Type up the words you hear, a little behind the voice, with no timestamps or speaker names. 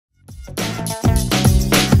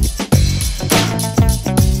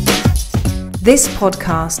This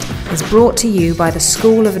podcast is brought to you by the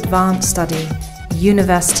School of Advanced Study,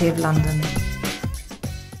 University of London.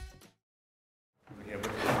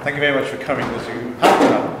 Thank you very much for coming as you have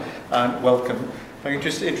come, and welcome. If I can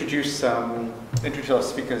just introduce our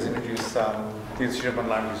speakers, introduce the Institute of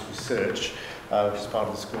Language Research, which is part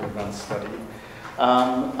of the School of Advanced Study.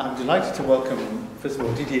 I'm delighted to welcome, first of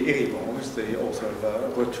all, Didier Eribon, who's the author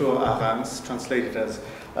of Retour à Reims, translated as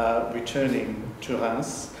Returning to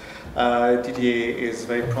Reims. Didier is a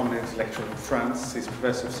very prominent intellectual in France. He's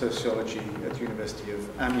professor of sociology at the University of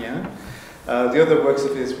Amiens. The other works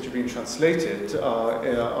of his which have been translated are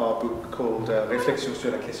a book called Réflexions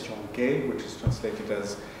sur la question gay, which is translated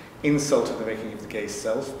as Insult in the Making of the Gay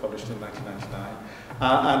Self, published in 1999,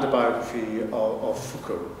 and a biography of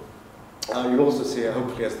Foucault. You'll also see,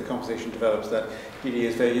 hopefully, as the conversation develops, that Didier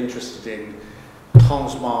is very interested in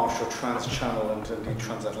transmanche or trans-channel and indeed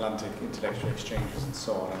transatlantic intellectual exchanges and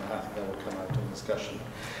so on, and I think that will come out in discussion.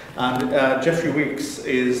 And Geoffrey Weeks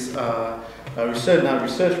is a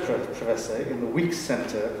research professor in the Weeks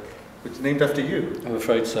Centre, which is named after you. I'm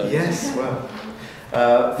afraid so. Yes, well.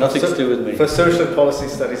 Nothing to do with me. For social and policy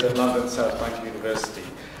studies at London South Bank University.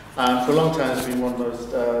 And for a long time has been one of the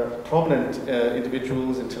most prominent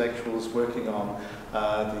individuals, intellectuals working on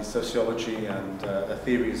the sociology and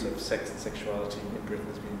theories of sex and sexuality in Britain.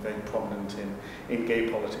 Has been very prominent in gay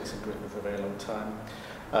politics in Britain for a very long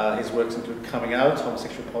time. His works include Coming Out,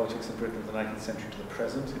 Homosexual Politics in Britain from the 19th century to the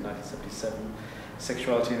present in 1977,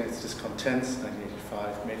 Sexuality and its Discontents,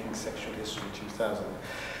 1985, Making Sexual History, 2000.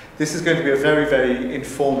 This is going to be a very, very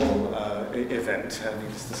informal event,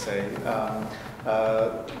 needless to say.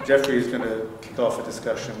 Geoffrey is going to kick off a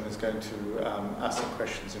discussion, is going to ask some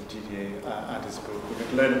questions of Didier and his book. We're going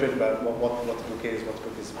to learn a bit about what the book is, what the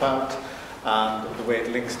book is about, and the way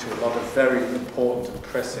it links to a lot of very important and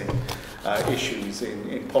pressing issues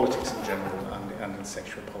in politics in general and in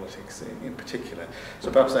sexual politics in particular.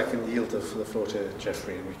 So perhaps I can yield the floor to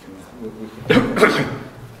Geoffrey and we can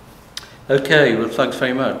Okay, well, thanks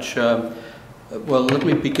very much. Well, let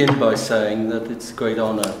me begin by saying that it's a great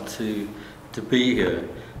honour to be here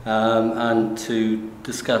and to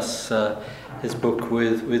discuss his book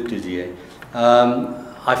with Didier.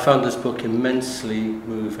 I found this book immensely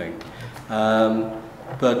moving,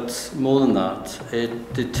 but more than that,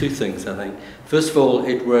 it did two things, I think. First of all,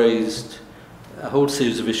 it raised a whole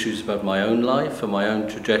series of issues about my own life and my own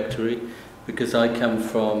trajectory, because I come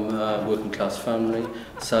from a working class family,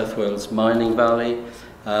 South Wales mining valley,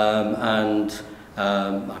 and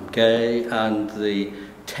I'm gay, and the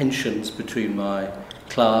tensions between my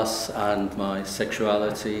class and my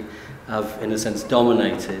sexuality have, in a sense,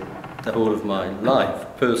 dominated the whole of my life,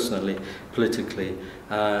 personally, politically,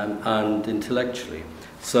 and intellectually.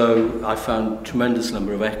 So I found a tremendous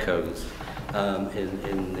number of echoes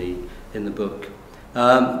in the book.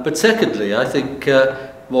 But secondly, I think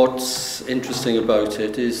what's interesting about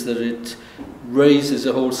it is that it raises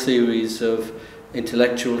a whole series of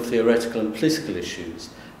intellectual, theoretical and political issues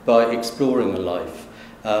by exploring a life,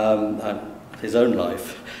 and his own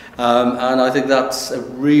life. And I think that's a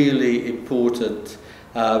really important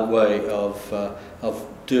way of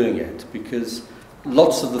doing it, because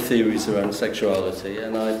lots of the theories around sexuality,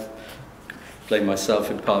 and I blame myself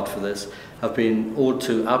in part for this, have been all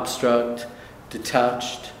too abstract,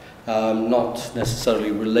 detached, not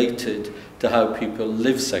necessarily related to how people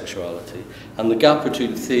live sexuality. And the gap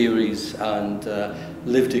between theories and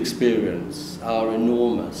lived experience are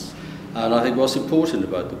enormous. And I think what's important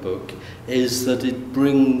about the book is that it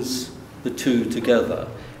brings the two together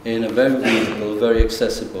in a very readable, very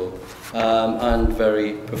accessible, and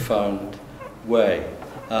very profound way.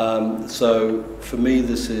 So for me,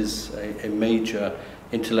 this is a major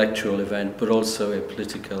intellectual event, but also a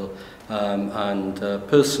political and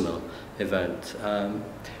personal event.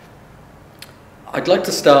 I'd like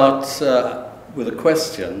to start with a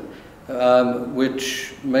question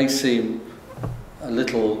which may seem a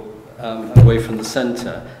little away from the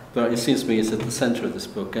centre, but it seems to me it's at the centre of this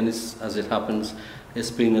book, and as it happens, it's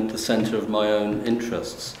been at the centre of my own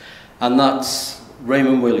interests. And that's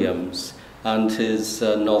Raymond Williams and his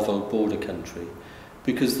novel Border Country.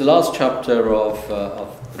 Because the last chapter of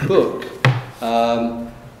the book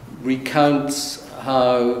recounts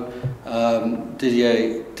how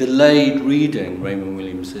Didier delayed reading Raymond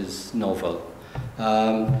Williams's novel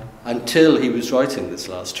until he was writing this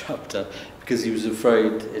last chapter, because he was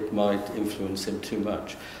afraid it might influence him too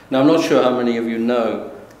much. Now, I'm not sure how many of you know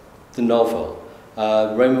the novel.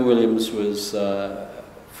 Raymond Williams was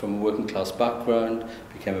from a working class background,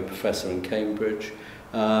 became a professor in Cambridge,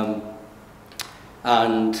 and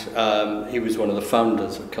he was one of the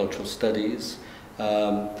founders of cultural studies.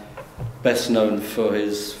 best known for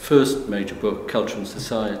his first major book, Culture and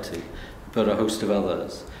Society, but a host of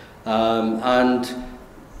others. And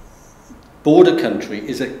Border Country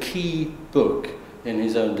is a key book in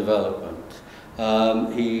his own development.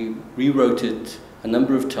 He rewrote it a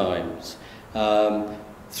number of times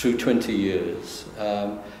through 20 years.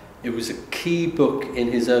 It was a key book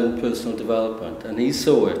in his own personal development, and he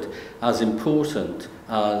saw it as important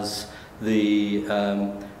as the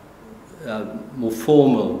more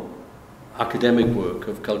formal academic work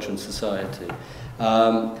of Culture and Society.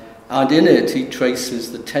 And in it, he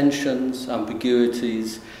traces the tensions,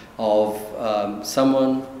 ambiguities of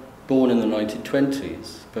someone born in the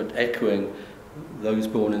 1920s, but echoing those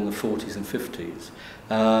born in the 40s and 50s,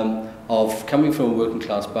 of coming from a working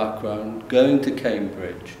class background, going to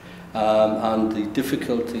Cambridge, and the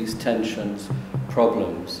difficulties, tensions,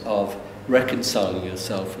 problems of reconciling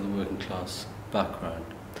yourself with a working class background.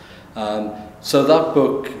 So that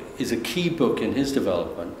book is a key book in his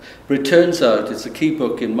development, but it turns out it's a key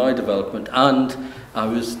book in my development, and I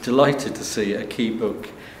was delighted to see a key book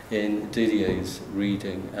in Didier's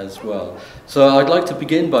reading as well. So I'd like to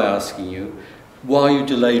begin by asking you why you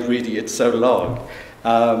delayed reading it so long,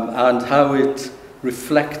 and how it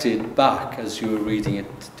reflected back as you were reading it,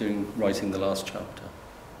 writing the last chapter.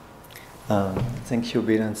 Thank you,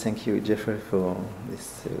 Bill, and thank you, Jeffrey, for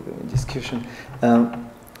this discussion.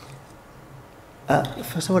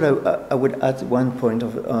 First of all, I would add one point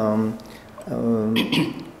of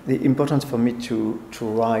the importance for me to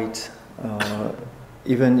write,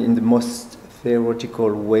 even in the most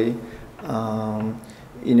theoretical way,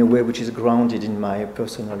 in a way which is grounded in my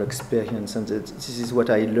personal experience, and this is what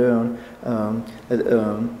I learned.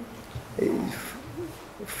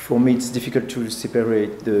 For me, it's difficult to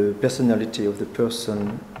separate the personality of the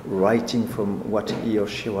person writing from what he or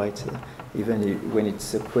she writes, even when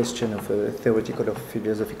it's a question of a theoretical or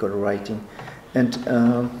philosophical writing. And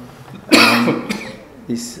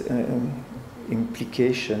this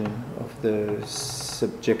implication of the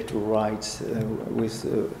subject who writes with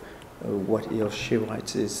what he or she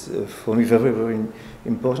writes is, for me, very, very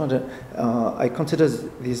important. I consider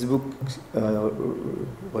this book,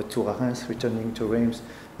 Retour, Reims, Returning to Reims,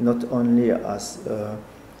 not only as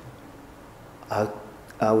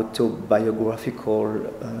autobiographical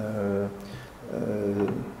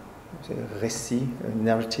récit,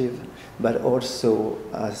 narrative, but also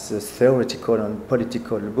as a theoretical and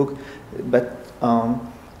political book. But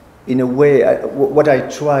in a way, what I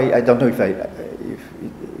try, I don't know if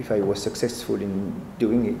I was successful in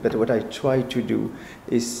doing it, but what I try to do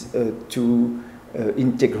is to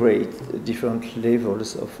integrate different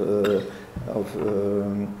levels of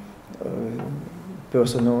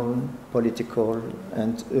personal, political,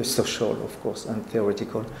 and social, of course, and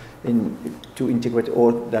theoretical, to integrate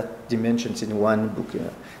all that dimensions in one book.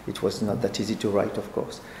 It was not that easy to write, of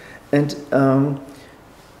course. And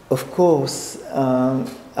of course,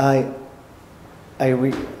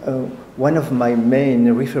 one of my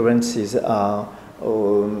main references are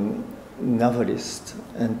novelists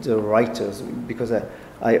and writers, because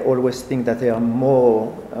I always think that there are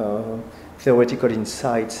more theoretical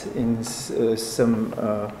insights in some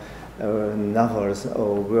novels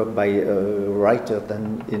or work by a writer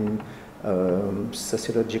than in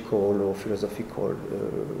sociological or philosophical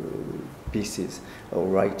pieces or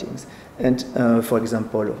writings. And for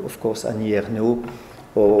example, of course, anew,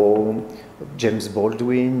 or James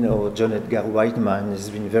Baldwin or John Edgar Whiteman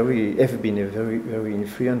have been very, very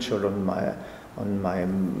influential on my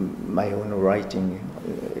own writing,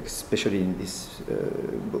 especially in this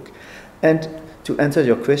book. And to answer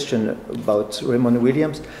your question about Raymond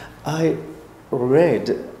Williams, I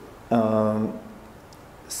read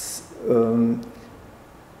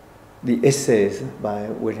the essays by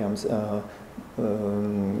Williams,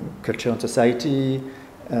 Culture and Society,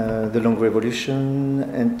 The Long Revolution,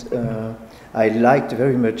 and I liked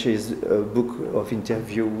very much his book of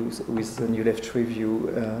interviews with the New Left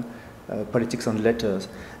Review, Politics and Letters.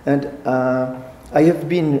 And I have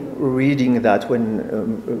been reading that when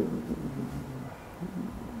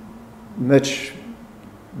much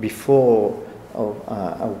before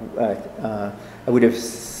I would have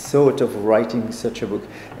thought of writing such a book.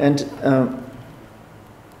 And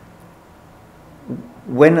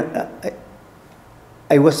when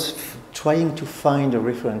I was trying to find a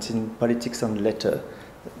reference in Politics and Letter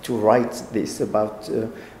to write this about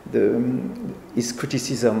his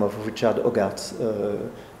criticism of Richard Hogarth's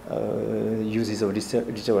uses of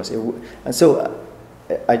literacy. And so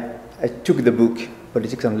I took the book,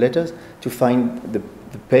 Politics and Letters, to find the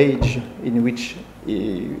page in which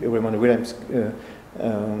Raymond Williams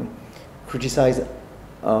criticized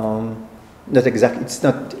not exactly. It's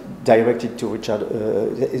not directed to Richard,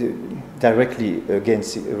 directly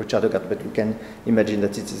against Richard Hogarth, but we can imagine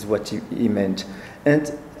that it is what he meant.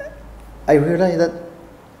 And I realized that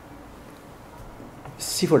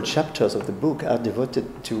several chapters of the book are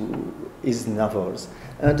devoted to his novels.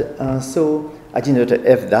 And so I did not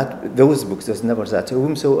have those books, those novels at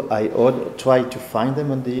home, so I tried to find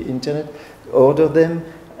them on the internet, order them,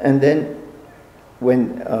 and then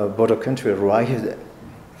when Border Country arrived,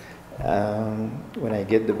 when I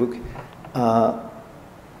get the book,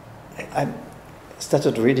 I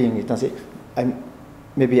started reading it and said,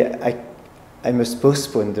 maybe I must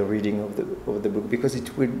postpone the reading of the book because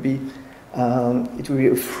it will be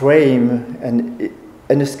a frame, an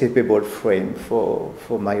inescapable frame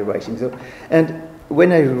for my writing. So, and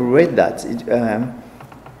when I read that,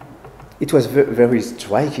 it was very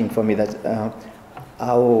striking for me that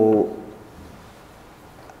how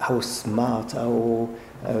smart, how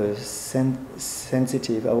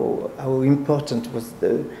sensitive, how important was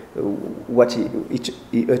what he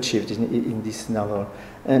achieved in this novel.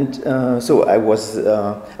 And so I was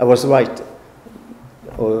right.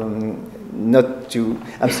 Not to.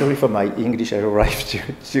 I'm sorry for my English. I arrived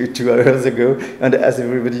 2 hours ago, and as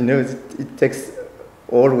everybody knows, it takes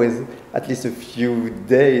always at least a few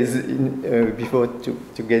days before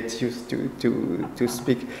to get used to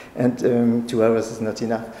speak, and 2 hours is not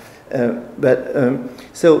enough.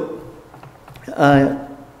 So I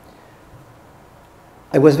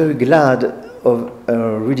was very glad of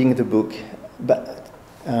reading the book, but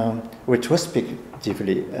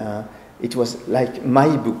retrospectively, it was like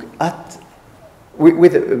my book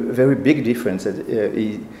with a very big difference.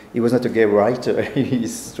 He was not a gay writer.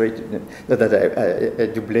 He's straight. Not that I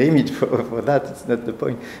do blame it for that. It's not the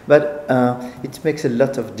point. But it makes a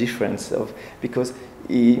lot of difference because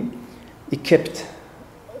he kept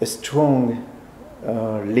a strong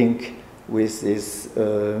link with his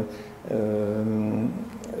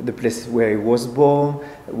the place where he was born,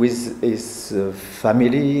 with his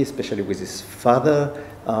family, especially with his father.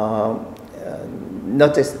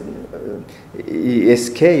 Not as he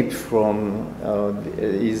escaped from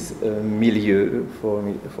his milieu,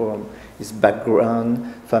 from his background,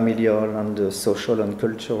 familial and social and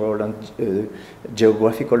cultural and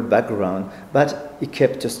geographical background, but he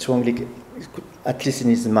kept a strong link, at least in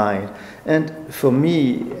his mind. And for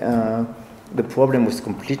me, the problem was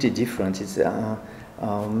completely different. It's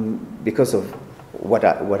because of what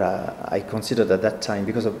I considered at that time,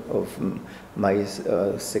 because of my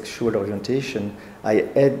sexual orientation, I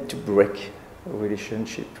had to break a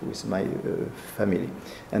relationship with my family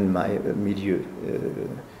and my milieu.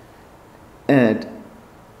 And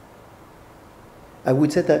I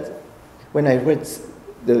would say that when I read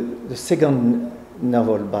the second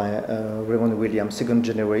novel by Raymond Williams, Second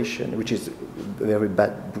Generation, which is a very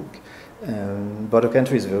bad book, Border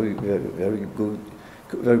Country is very, very, very good,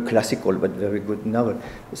 very classical but very good novel.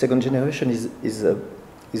 The Second Generation is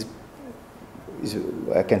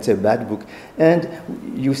I can say a bad book, and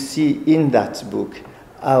you see in that book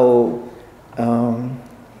how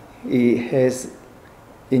he has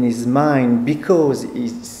in his mind, because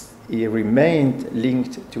he remained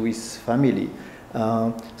linked to his family,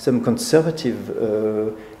 some conservative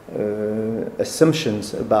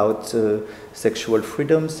assumptions about sexual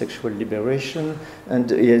freedom, sexual liberation,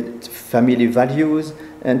 and family values,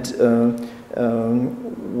 and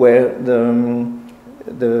where the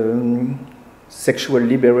sexual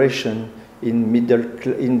liberation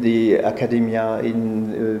in the academia,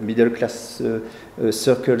 in middle class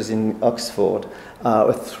circles in Oxford, are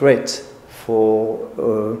a threat for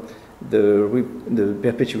the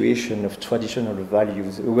perpetuation of traditional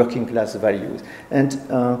values, working class values. And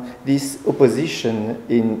this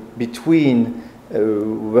opposition between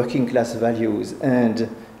working class values and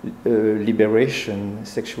liberation,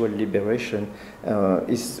 sexual liberation,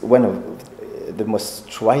 is one of the most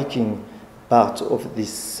striking part of this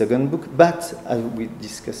second book. But as we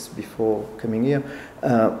discussed before coming here,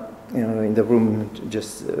 in the room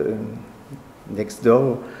just next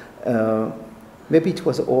door, maybe it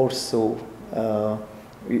was also,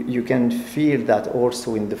 you can feel that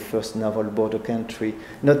also in the first novel, Border Country.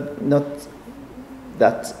 Not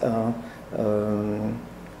that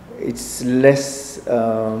it's less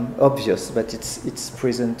obvious, but it's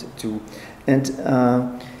present too. And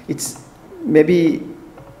it's maybe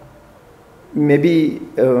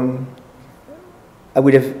I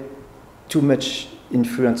would have too much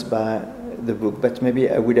influenced by the book, but maybe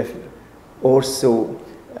I would have also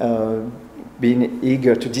been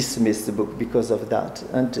eager to dismiss the book because of that.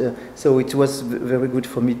 And so it was very good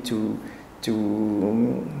for me to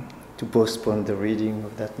postpone the reading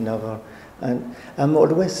of that novel. And I'm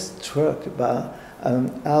always struck by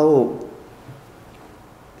how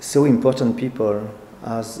so important people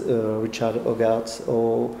as Richard Hogarth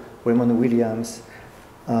or Raymond Williams,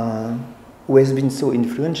 who has been so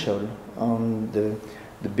influential on the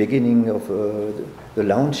beginning of the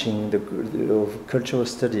launching of cultural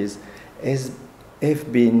studies,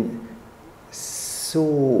 have been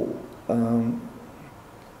so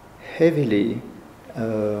heavily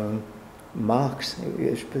marked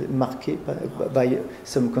by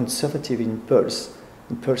some conservative impulses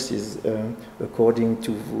according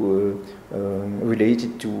to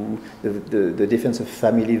related to the defense of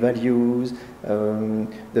family values,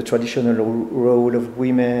 the traditional role of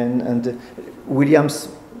women, and Williams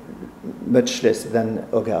much less than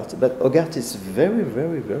Hogarth. But Hogarth is very,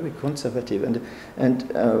 very, very conservative,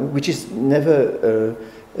 and which is never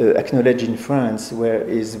acknowledged in France, where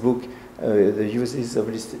his book, The Uses of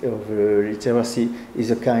Literacy,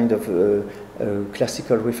 is a kind of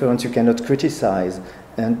classical reference you cannot criticize.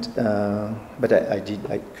 And but I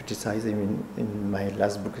criticize him in my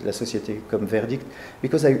last book, La Société comme Verdict,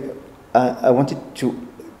 because I wanted to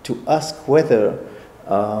ask whether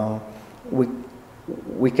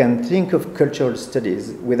we can think of cultural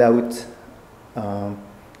studies without a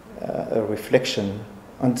reflection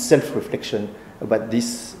and self-reflection about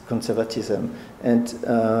this conservatism. And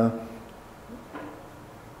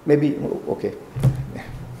maybe, okay.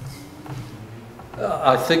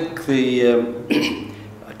 I think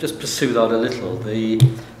I just pursue that a little. The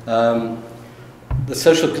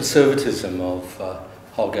social conservatism of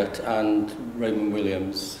Hogarth and Raymond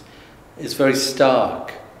Williams is very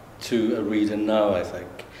stark to a reader now, I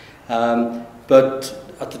think. But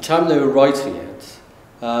at the time they were writing it,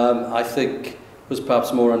 I think was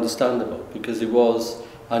perhaps more understandable, because it was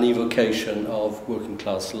an evocation of working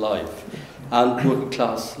class life. And working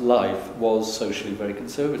class life was socially very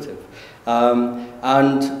conservative.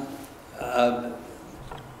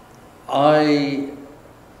 I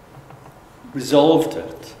resolved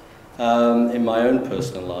it in my own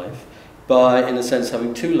personal life by, in a sense,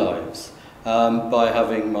 having two lives. By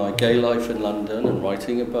having my gay life in London and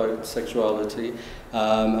writing about sexuality,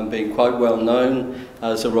 and being quite well known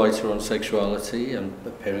as a writer on sexuality and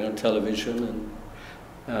appearing on television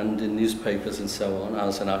and in newspapers and so on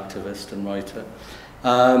as an activist and writer,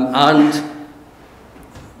 and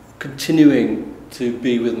continuing to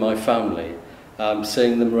be with my family,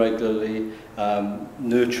 seeing them regularly,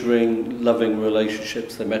 nurturing, loving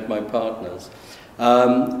relationships. They met my partners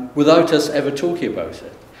without us ever talking about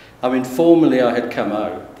it. I mean, formally I had come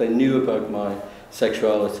out. They knew about my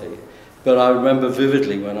sexuality. But I remember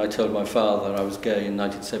vividly when I told my father I was gay in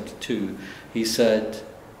 1972, he said,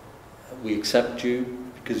 "We accept you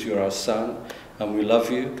because you're our son and we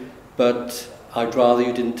love you, but I'd rather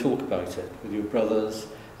you didn't talk about it with your brothers,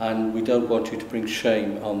 and we don't want you to bring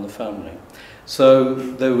shame on the family." So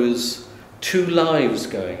there was two lives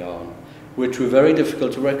going on, which were very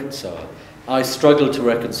difficult to reconcile. I struggled to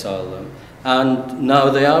reconcile them. And now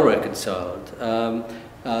they are reconciled.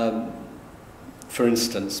 For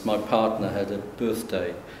instance, my partner had a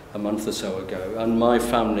birthday a month or so ago, and my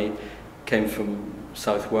family came from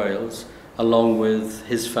South Wales, along with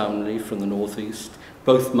his family from the northeast,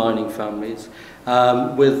 both mining families,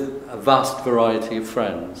 with a vast variety of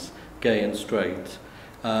friends, gay and straight.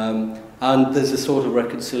 And there's a sort of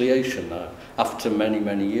reconciliation now, after many,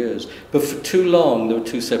 many years. But for too long, there were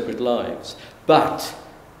two separate lives. But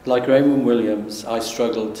like Raymond Williams, I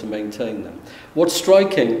struggled to maintain them. What's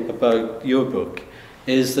striking about your book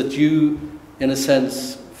is that you, in a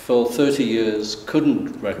sense, for 30 years,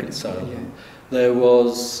 couldn't reconcile them. There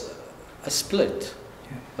was a split,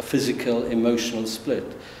 a physical, emotional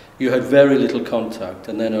split. You had very little contact,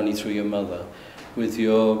 and then only through your mother, with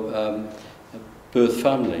your birth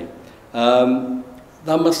family.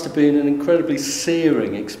 That must have been an incredibly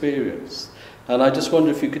searing experience. And I just wonder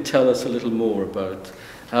if you could tell us a little more about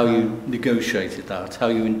how you negotiated that, how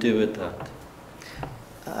you endured that.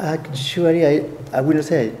 Actually, I will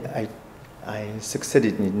say I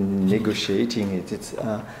succeeded in negotiating it.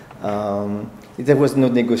 There was no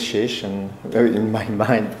negotiation in my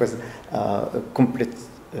mind. It was a complete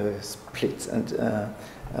split. And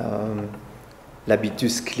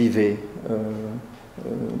l'habitus clivé,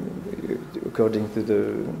 according to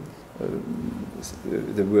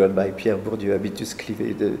the word by Pierre Bourdieu, habitus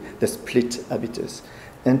clivé, the split habitus.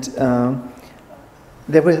 And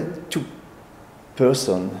there were two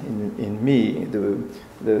persons in me,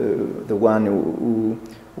 the one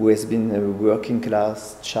who has been a working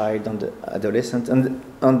class child and adolescent, and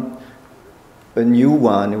a new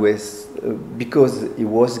one who was, because he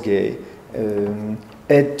was gay,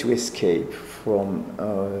 had to escape from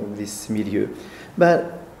this milieu.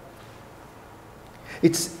 But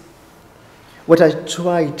it's what I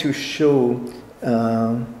try to show.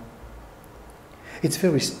 It's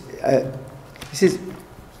very. This is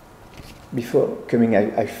before coming.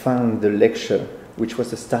 I found the lecture, which was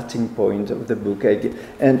the starting point of the book,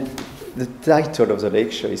 and the title of the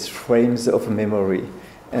lecture is "Frames of Memory,"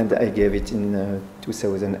 and I gave it in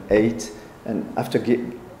 2008. And after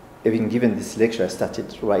having given this lecture, I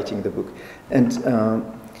started writing the book. And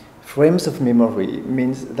frames of memory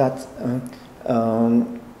means that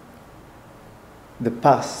the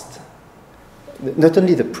past, not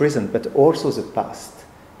only the present, but also the past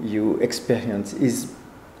you experience is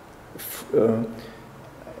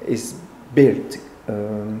built,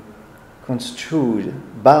 construed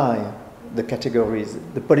by the categories,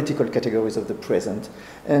 the political categories of the present.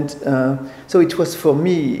 And so it was for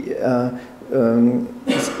me,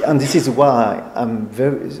 and this is why I'm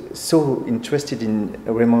so interested in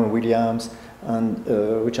Raymond Williams and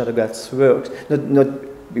Richard Hogarth's works, not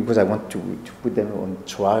because I want to put them on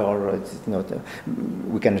trial. It's not,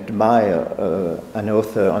 we can admire an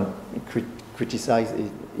author and criticize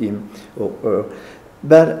him or her,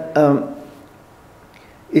 but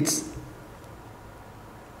it's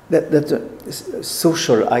that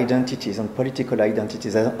social identities and political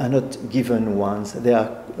identities are not given ones. They are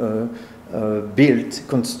built,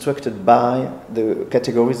 constructed by the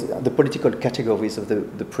categories, the political categories of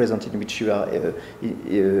the present in which you are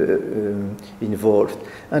involved.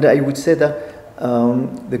 And I would say that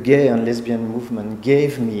the gay and lesbian movement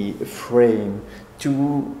gave me a frame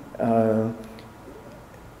to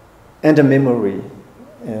and a memory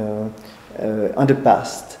and a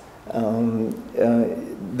past.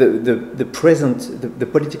 The present, the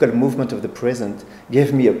political movement of the present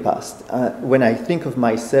gave me a past. When I think of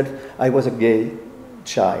myself, I was a gay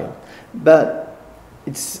child. But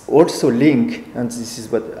it's also linked, and this is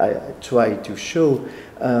what I try to show,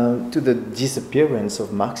 to the disappearance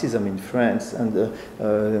of Marxism in France and the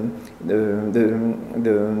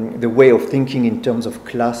way of thinking in terms of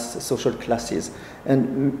class, social classes.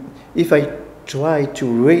 And if I try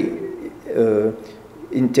to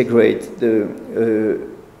integrate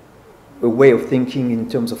a way of thinking in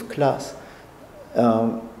terms of class,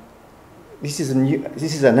 this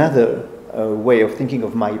is another way of thinking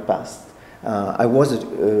of my past. I was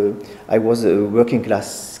a working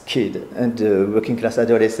class kid and a working class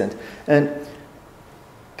adolescent, and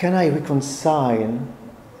can I reconcile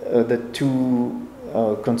the two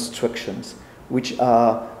constructions, which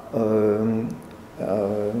are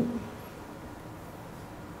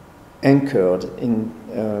anchored in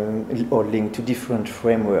or linked to different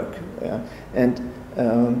framework, and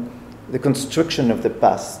the construction of the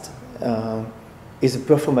past is a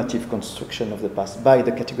performative construction of the past by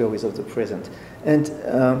the categories of the present. And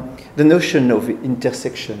the notion of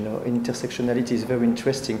intersection or intersectionality is very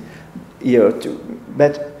interesting here too,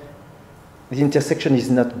 but the intersection is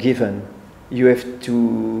not given. You have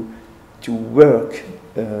to work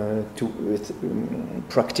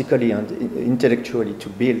practically and intellectually to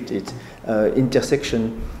build it.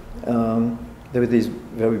 Intersection, there is this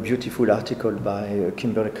very beautiful article by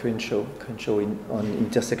Kimberly Crenshaw on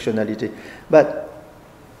intersectionality. But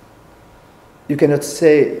you cannot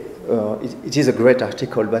say, it is a great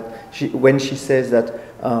article, but when she says that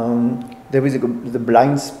there is the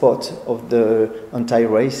blind spot of the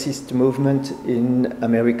anti-racist movement in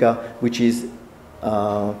America, which is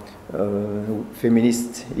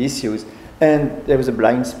feminist issues, and there is a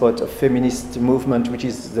blind spot of feminist movement, which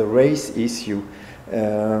is the race issue.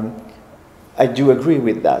 I do agree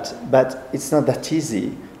with that, but it's not that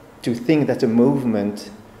easy to think that a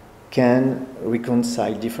movement can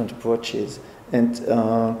reconcile different approaches, and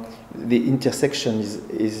the intersection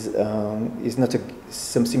is not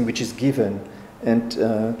something which is given, and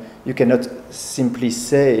you cannot simply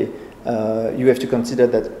say you have to consider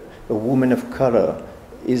that a woman of color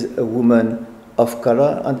is a woman of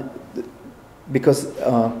color, and because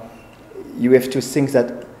you have to think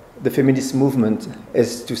that the feminist movement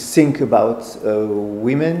has to think about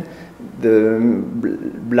women, the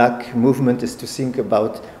black movement is to think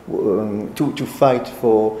about to fight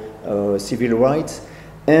for civil rights,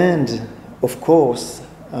 and of course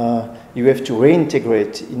you have to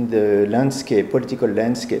reintegrate in the landscape, political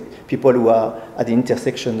landscape, people who are at the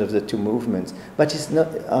intersection of the two movements. But it's not,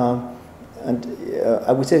 and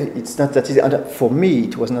I would say it's not that easy. And for me,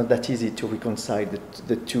 it was not that easy to reconcile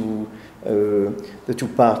the two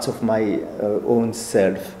parts of my own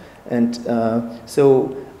self. And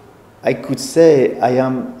so I could say I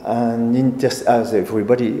am as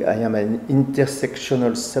everybody, I am an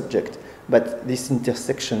intersectional subject. But this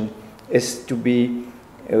intersection has to be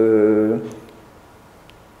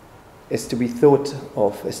has to be thought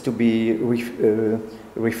of, has to be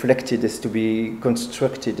reflected, has to be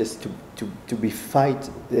constructed, has to be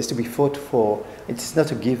fought for. It's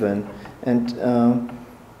not a given, and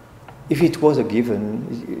if it was a given,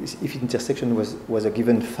 if intersection was a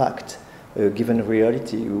given fact, a given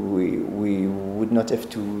reality, we would not have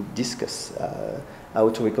to discuss how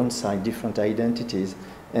to reconcile different identities.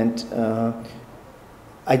 And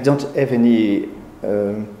I don't have any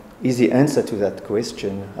easy answer to that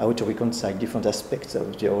question, how to reconcile different aspects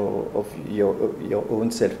of your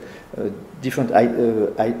own self, different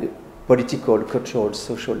political, cultural,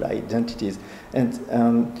 social identities. And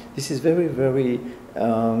this is very, very,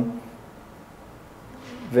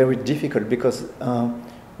 very difficult, because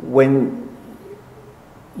when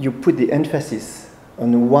you put the emphasis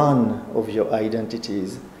on one of your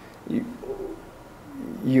identities,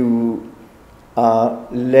 you are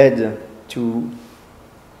led to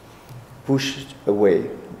push away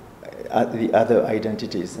the other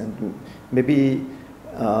identities, and maybe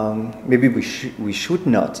we should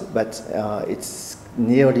not, but it's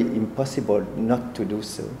nearly impossible not to do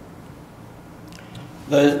so.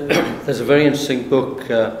 There's a very interesting book,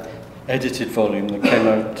 edited volume, that came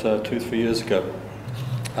out 2 or 3 years ago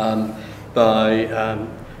by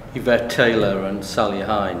Yvette Taylor and Sally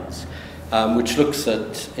Hines, which looks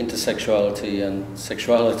at intersexuality and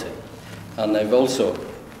sexuality. And they've also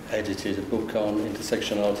edited a book on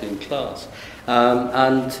intersectionality and class.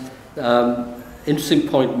 Interesting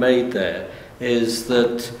point made there is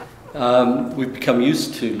that we've become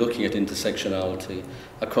used to looking at intersectionality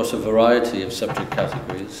across a variety of subject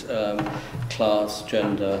categories, class,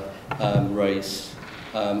 gender, race,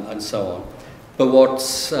 and so on. But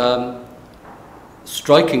what's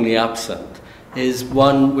strikingly absent is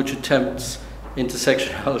one which attempts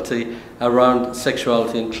intersectionality around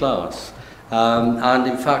sexuality and class. And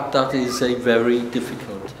in fact, that is a very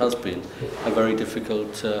difficult, has been a very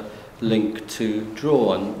difficult link to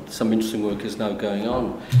draw, and some interesting work is now going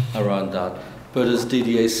on around that. But as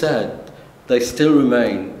Didier said, they still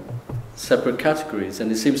remain separate categories,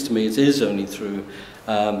 and it seems to me it is only through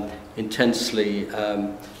intensely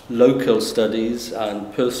local studies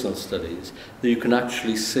and personal studies that you can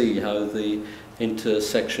actually see how the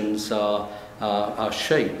intersections are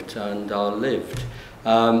shaped and are lived.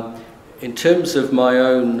 In terms of my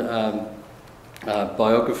own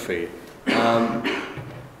biography,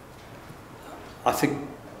 I think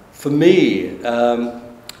for me,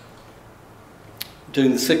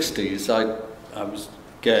 during the 60s, I was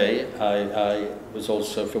gay. I was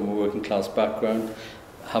also from a working class background,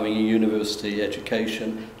 having a university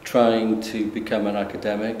education, trying to become an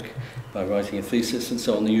academic by writing a thesis and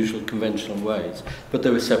so on, the usual conventional ways. But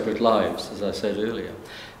there were separate lives, as I said earlier.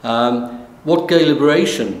 What gay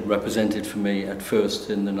liberation represented for me at first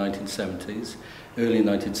in the 1970s, early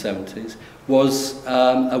 1970s, was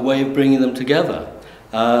a way of bringing them together,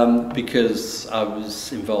 because I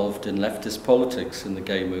was involved in leftist politics in the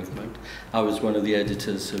gay movement. I was one of the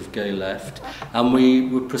editors of Gay Left, and we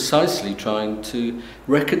were precisely trying to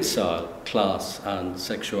reconcile class and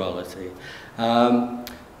sexuality.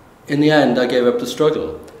 In the end, I gave up the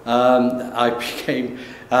struggle. I became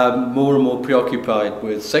more and more preoccupied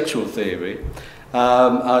with sexual theory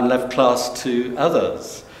and left class to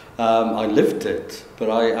others. I lived it, but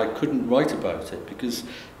I couldn't write about it because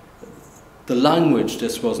the language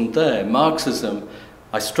just wasn't there. Marxism,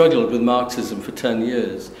 I struggled with Marxism for 10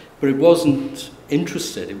 years, but it wasn't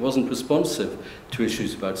interested, it wasn't responsive to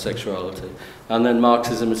issues about sexuality. And then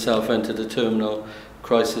Marxism itself entered a terminal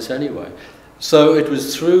crisis anyway. So it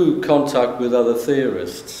was through contact with other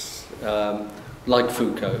theorists, like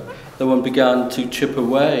Foucault, that one began to chip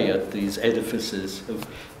away at these edifices of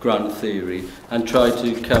grand theory and try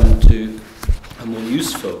to come to a more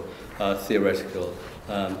useful theoretical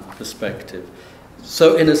perspective.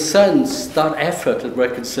 So in a sense, that effort at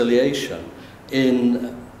reconciliation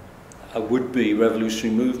in a would-be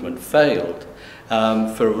revolutionary movement failed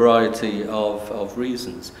for a variety of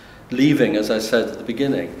reasons, leaving, as I said at the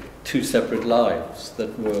beginning, two separate lives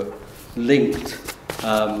that were linked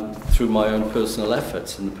through my own personal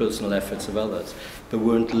efforts and the personal efforts of others, but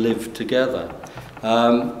weren't lived together.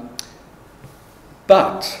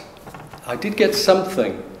 But I did get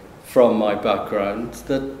something from my background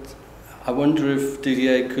that I wonder if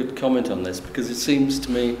Didier could comment on this, because it seems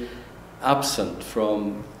to me absent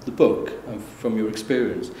from the book and from your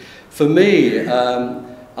experience. For me,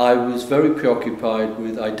 I was very preoccupied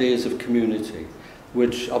with ideas of community,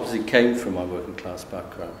 which obviously came from my working class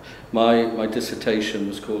background. My dissertation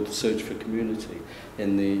was called The Search for Community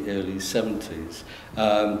in the early 70s.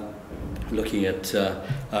 looking at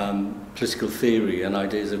political theory and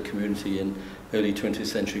ideas of community in early 20th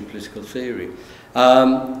century political theory.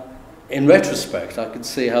 In retrospect, I can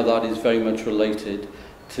see how that is very much related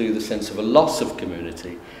to the sense of a loss of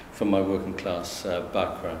community from my working class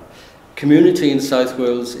background. Community in South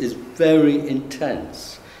Wales is very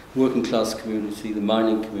intense. Working class community, the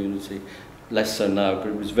mining community, less so now, but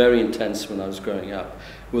it was very intense when I was growing up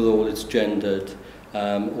with all its gendered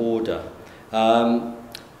order.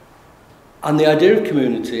 And the idea of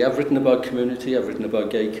community, I've written about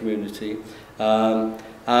gay community,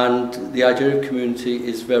 and the idea of community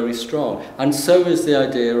is very strong. And so is the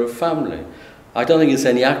idea of family. I don't think it's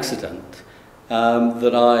any accident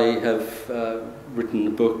that I have written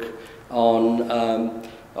a book on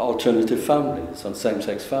alternative families, on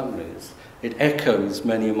same-sex families. It echoes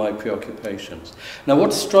many of my preoccupations. Now,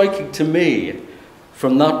 what's striking to me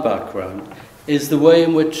from that background is the way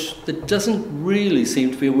in which there doesn't really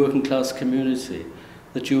seem to be a working class community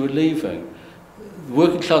that you were leaving. The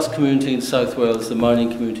working class community in South Wales, the mining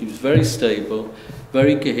community, was very stable,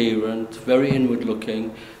 very coherent, very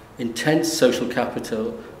inward-looking, intense social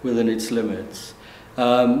capital within its limits.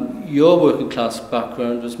 Your working class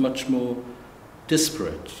background was much more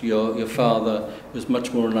disparate. Your father was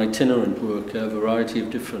much more an itinerant worker, a variety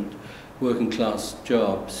of different working class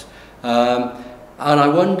jobs. And I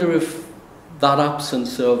wonder if that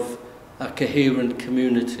absence of a coherent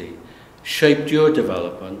community shaped your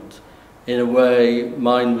development in a way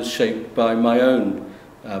mine was shaped by my own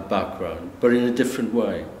background, but in a different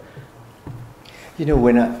way. You know,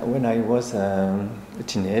 when I was a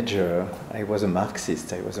teenager, I was a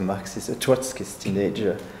Marxist. I was a Marxist, a Trotskyist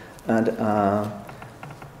teenager. And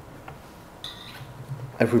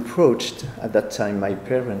I reproached at that time my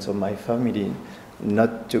parents or my family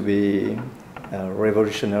not to be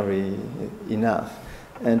revolutionary enough.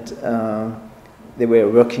 And they were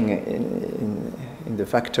working in the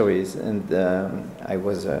factories, and I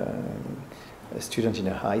was a student in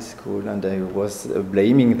a high school, and I was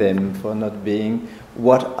blaming them for not being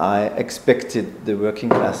what I expected the working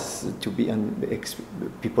class to be, and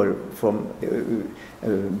people from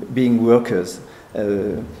being workers.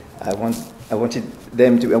 I wanted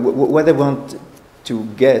them to. What I want to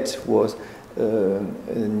get was a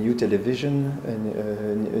new television,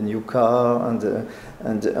 a new car,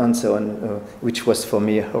 and so on, which was for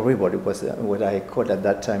me horrible. It was what I called at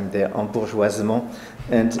that time the embourgeoisement,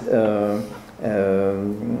 and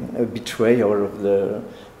a betrayal of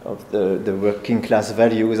the working class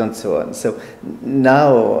values and so on. So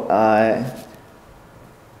now,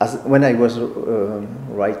 when I was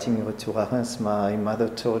writing Retour à Reims, my mother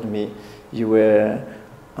told me, you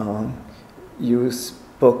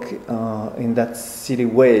spoke in that silly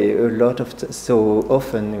way a lot of so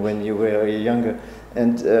often when you were younger,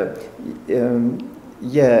 and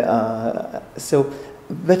so,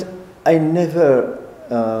 but I never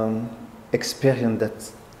experienced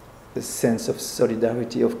that sense of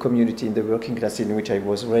solidarity, of community in the working class in which I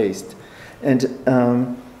was raised. And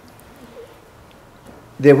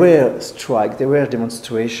there were strikes, there were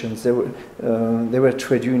demonstrations, there were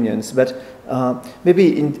trade unions, but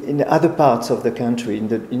maybe in other parts of the country, in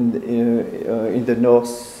the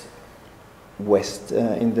northwest,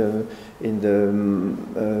 in the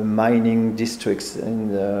mining districts,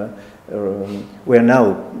 where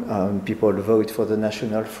now people vote for the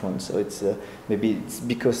National Front. So it's maybe it's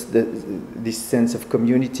because this sense of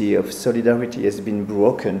community, of solidarity, has been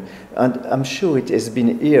broken, and I'm sure it has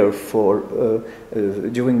been here for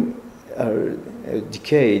during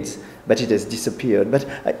decades, but it has disappeared. But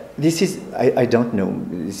I don't know.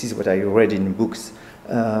 This is what I read in books.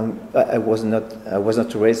 I was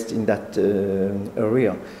not raised in that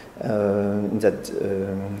area. In that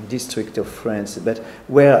district of France, but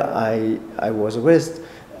where I was raised,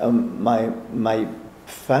 all my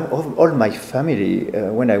family,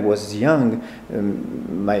 when I was young,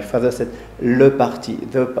 my father said le parti,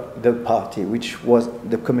 the party, which was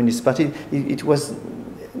the Communist Party. It was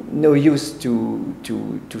no use to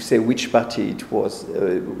say which party it was.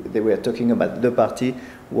 They were talking about the party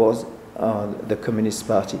was the Communist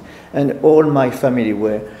Party, and all my family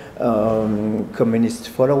were communist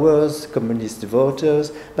followers, communist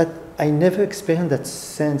voters, but I never experienced that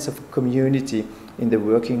sense of community in the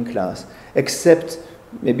working class, except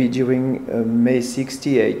maybe during May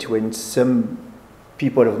 '68, when some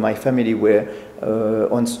people of my family were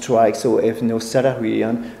on strike, so have no salary.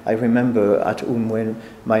 And I remember at home when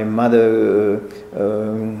my mother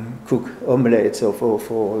cooked omelets for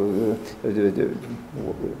the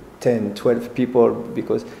 10, 12 people,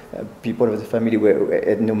 because people of the family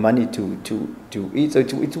had no money to eat. So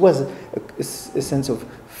it was a sense of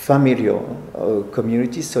familiar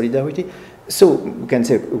community, solidarity. So we can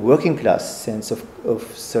say a working class sense of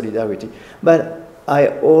solidarity. But I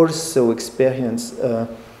also experience a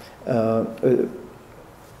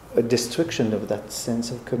destruction of that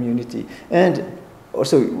sense of community. And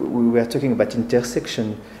also we were talking about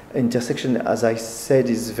intersection. Intersection, as I said,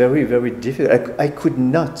 is very, very difficult. I could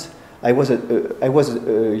not. I was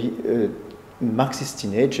a Marxist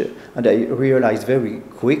teenager, and I realized very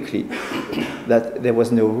quickly that there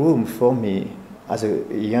was no room for me as a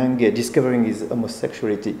young gay discovering his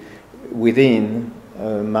homosexuality within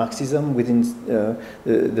Marxism, within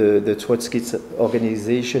the Trotskyist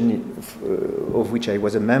organization of which I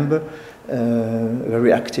was a member, a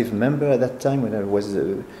very active member at that time when I was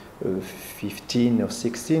 15 or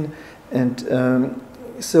 16. And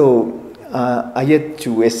so I had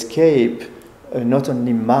to escape not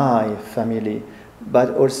only my family, but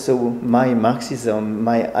also my Marxism,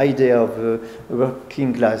 my idea of a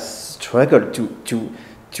working class struggle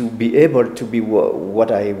to be able to be what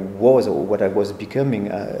I was or what I was becoming.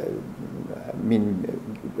 I mean,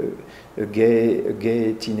 a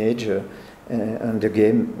gay teenager and a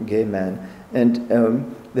gay man. And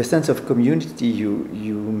the sense of community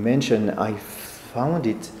you mentioned, I found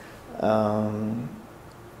it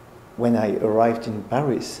when I arrived in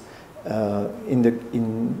Paris. In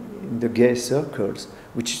the gay circles,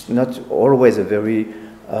 which is not always a very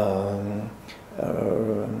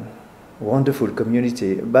wonderful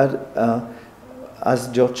community, but as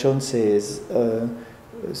George Sean says,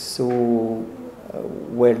 so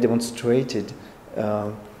well demonstrated,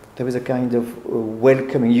 there was a kind of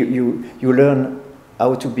welcoming. You learn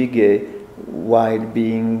how to be gay while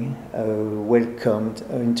being welcomed,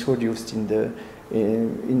 introduced in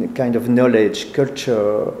a kind of knowledge,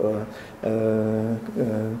 culture,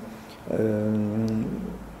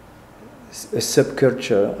 a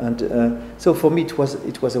subculture, and so for me it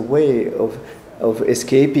was a way of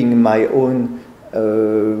escaping my own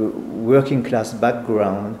working class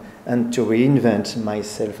background and to reinvent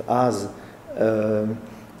myself as a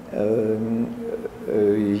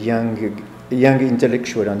young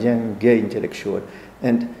intellectual and young gay intellectual,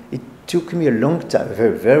 and it took me a long time,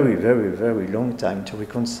 very long time to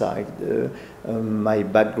reconcile my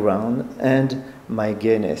background and my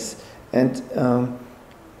gayness, and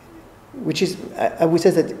which is, I would say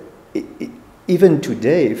that even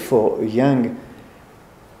today for a young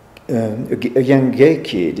gay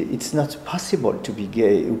kid, it's not possible to be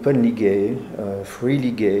gay, openly gay,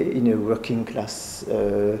 freely gay in a working class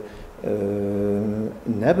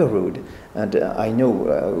neighborhood. And I know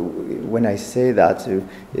when I say that,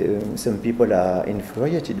 some people are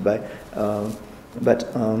infuriated by,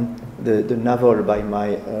 but the novel by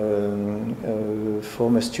my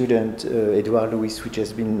former student Edouard Louis, which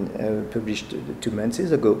has been published 2 months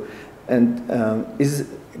ago, and is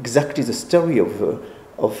exactly the story of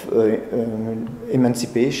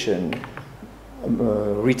emancipation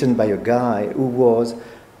written by a guy who was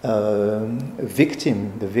the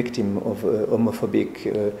victim of homophobic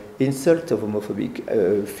insult, of homophobic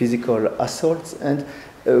physical assaults, and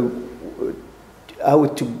how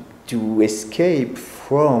to escape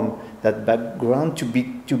from that background, to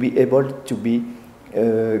be able to be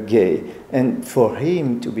gay. And for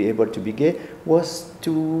him to be able to be gay was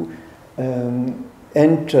to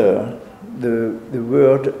enter the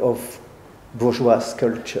world of bourgeois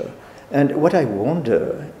culture. And what I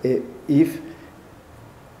wonder if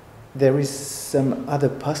there is some other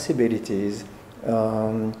possibilities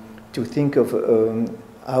to think of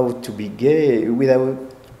how to be gay without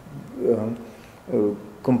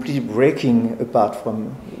completely breaking apart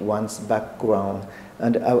from one's background.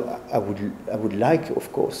 And I would like,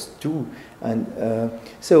 of course, to, and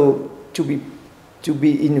so to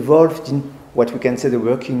be involved in what we can say the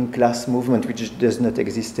working class movement, which does not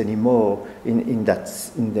exist anymore in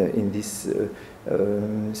this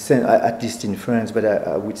sense, at least in France, but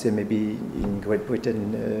I would say maybe in Great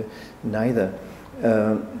Britain neither.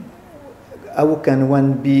 How can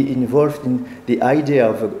one be involved in the idea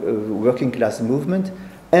of a working class movement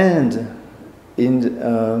and in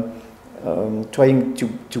trying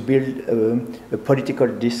to build a political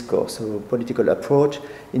discourse, or a political approach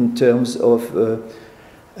in terms of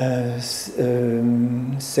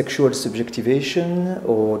sexual subjectivation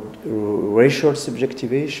or racial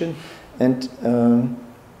subjectivation, and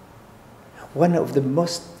one of the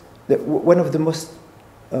most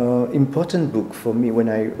important book for me when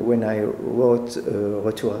I wrote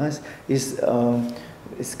Retour is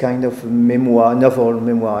kind of novel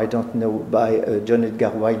memoir, I don't know, by John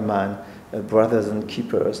Edgar Wideman, Brothers and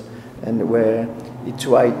Keepers, and where he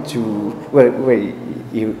tried to, where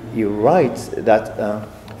he writes that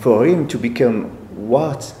for him to become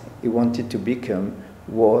what he wanted to become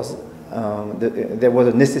was, there was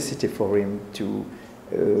a necessity for him to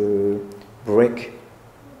break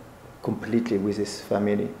completely with his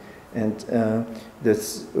family. And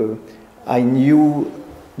I knew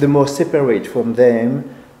the more separate from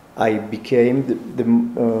them I became,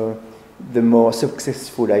 the more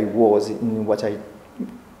successful I was in what I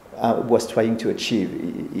was trying to achieve,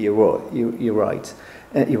 he wrote.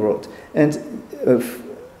 And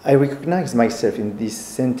I recognize myself in this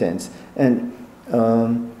sentence. And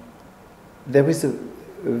there is a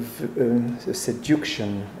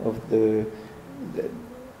seduction of the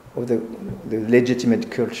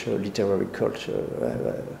legitimate culture, literary culture,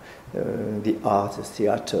 the art, the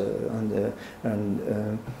theater,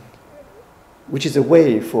 and which is a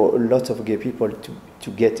way for a lot of gay people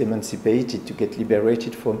to get emancipated, to get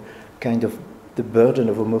liberated from kind of the burden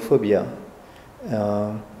of homophobia.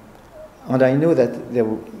 And I know that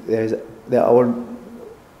there are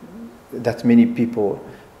that many people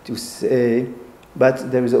to say,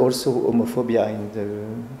 but there is also homophobia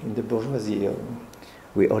in the bourgeoisie.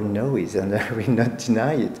 We all know it, and we not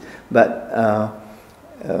deny it. But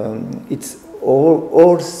it's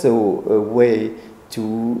also a way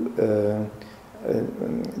to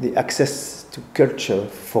the access to culture.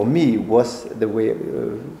 For me, was the way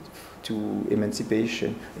to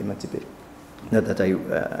emancipation. Not that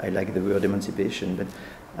I like the word emancipation, but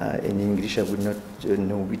in English I would not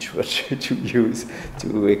know which word to use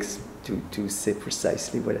to say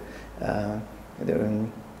precisely what.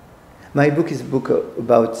 My book is a book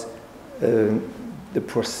about the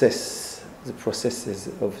processes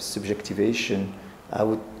of subjectivation,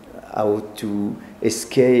 how to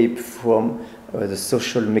escape from the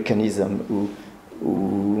social mechanism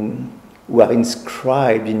who are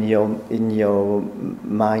inscribed in your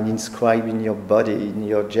mind, inscribed in your body, in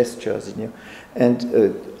your gestures, and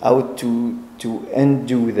how to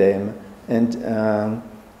undo them,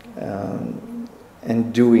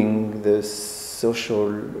 and doing the social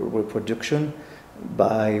reproduction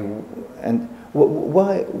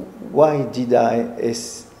why did I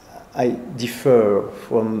differ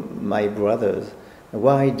from my brothers?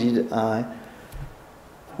 Why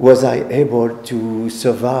was I able to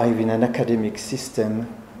survive in an academic system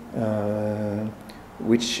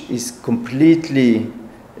which is completely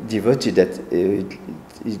devoted, that it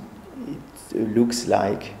looks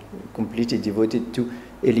like completely devoted to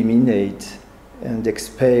eliminate and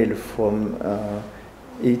expel from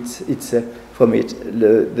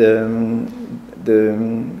the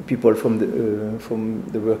people from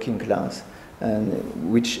the working class, and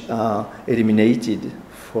which are eliminated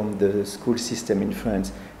from the school system in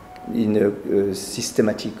France in a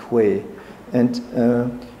systematic way. And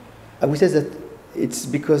I would say that it's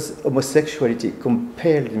because homosexuality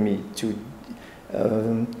compelled me to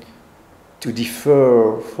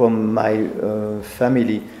differ from my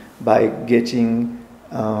family by getting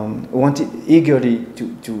wanted eagerly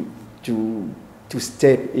to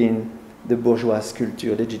step in the bourgeois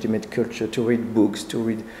culture, legitimate culture, to read books, to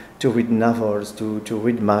read novels, to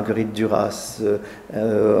read Marguerite Duras,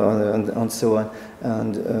 and so on,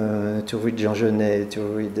 and to read Jean Genet, to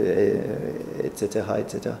read etc.,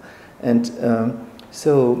 etc. And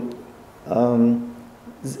so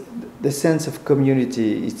the sense of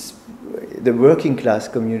community, it's the working class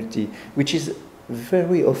community, which is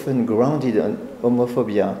very often grounded on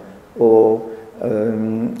homophobia or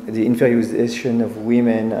the inferiorization of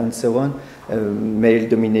women and so on, male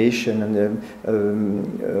domination and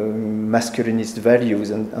masculinist values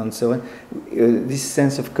and so on. This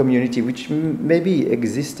sense of community, which maybe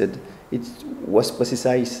existed, it was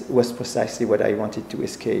precisely what I wanted to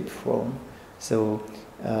escape from. So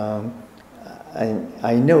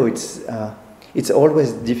I know it's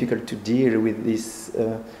always difficult to deal with this,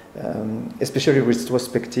 especially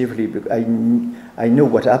retrospectively, because I know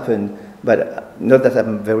what happened, but not that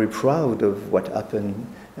I'm very proud of what happened,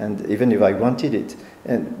 and even if I wanted it.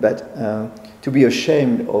 But to be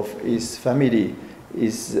ashamed of his family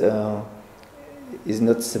is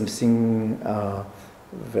not something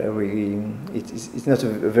it's not a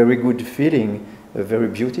very good feeling, a very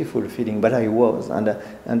beautiful feeling, but I was,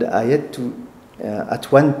 and I had to,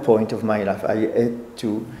 at one point of my life, I had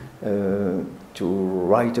to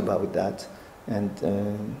write about that, and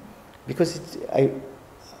because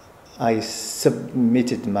I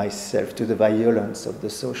submitted myself to the violence of the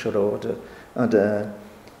social order,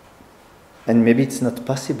 and maybe it's not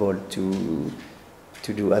possible to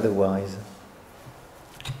do otherwise.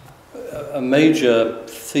 A major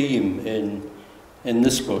theme in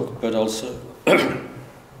this book, but also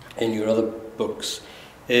in your other books,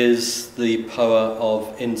 is the power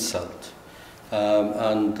of insult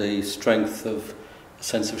and the strength of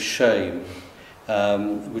sense of shame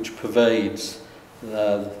which pervades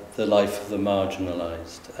the life of the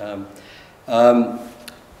marginalised.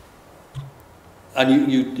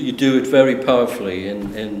 And you do it very powerfully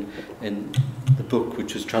in the book,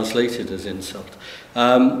 which is translated as Insult.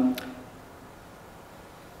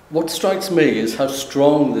 What strikes me is how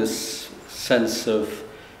strong this sense of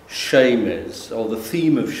shame is, or the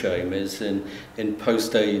theme of shame is, in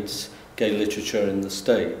post-AIDS gay literature in the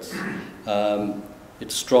States.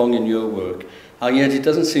 It's strong in your work, and yet it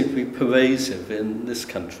doesn't seem to be pervasive in this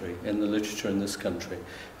country, in the literature in this country,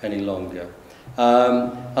 any longer.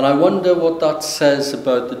 And I wonder what that says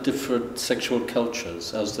about the different sexual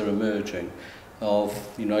cultures as they're emerging of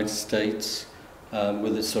the United States,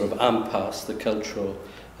 with its sort of impasse, the cultural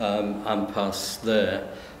impasse there.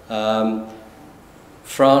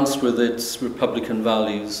 France with its Republican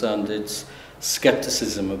values and its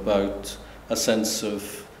scepticism about a sense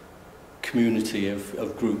of community,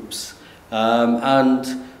 of groups, and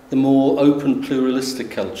the more open pluralistic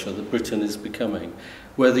culture that Britain is becoming,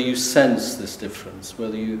 whether you sense this difference,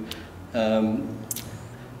 whether you,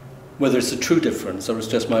 whether it's a true difference or it's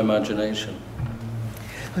just my imagination.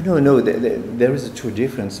 Oh, no, there is a true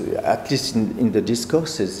difference. At least in the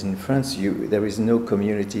discourses in France, there is no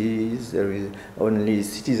communities, there is only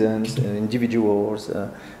citizens, individuals.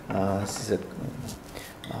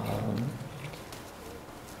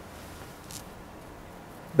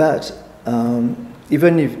 But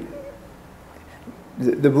even if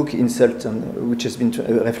the book Insult, which has been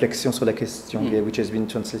Réflexions sur la question gay, which has been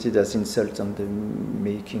translated as Insult on the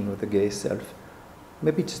Making of the Gay Self.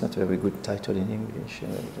 Maybe it's not a very good title in English,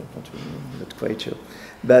 not quite sure.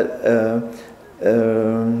 But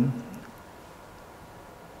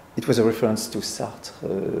it was a reference to Sartre,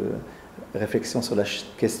 Réflexions sur la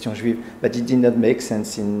question juive, but it did not make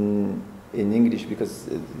sense in English because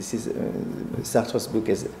this is Sartre's book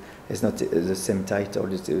has not the same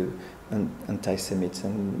title as the anti-Semites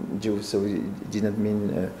and Jews, so it did not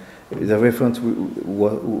mean the reference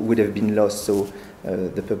would have been lost. So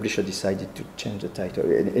the publisher decided to change the title.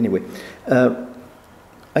 Anyway,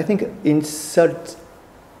 I think Insult,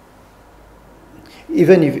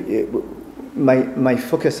 even if my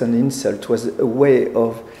focus on Insult was a way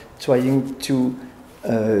of trying to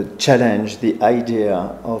challenge the idea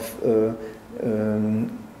of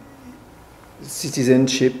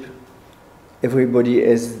citizenship. Everybody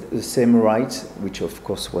has the same rights, which of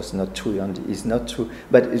course was not true and is not true,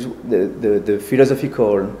 but the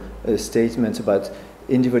philosophical statements about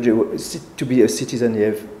individual, to be a citizen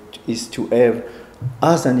is to have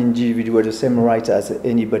as an individual the same rights as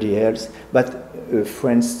anybody else, but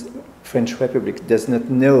French Republic does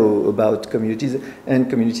not know about communities, and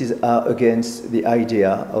communities are against the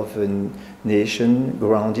idea of a nation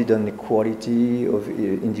grounded on equality of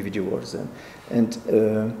individuals. And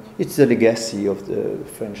it's the legacy of the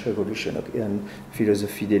French Revolution and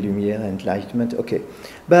philosophy des Lumières, Enlightenment. Okay,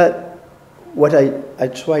 but what I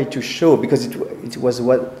try to show, because it was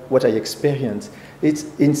what I experienced, it's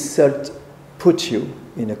Insult put you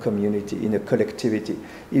in a community, in a collectivity.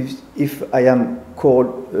 If I am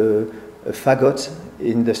called a faggot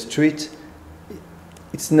in the street,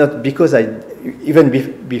 it's not because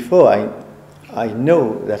before I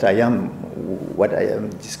know that I am what I am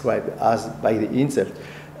described as by the insult.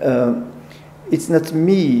 It's not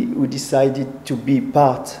me who decided to be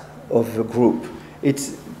part of a group.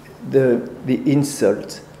 It's the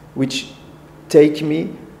insult which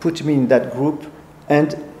put me in that group,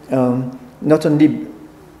 and not only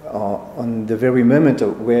on the very moment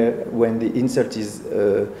when the insult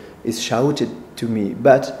is shouted to me,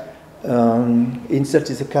 but insult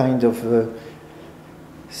is a kind of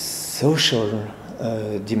social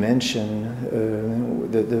dimension.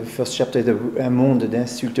 The first chapter, un monde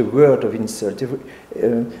d'insultes, a world of insult.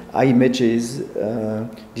 Images,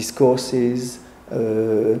 discourses,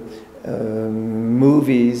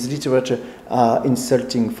 movies, literature are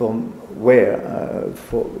insulting from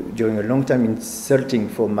during a long time, insulting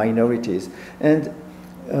for minorities. And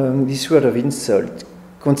this word of insult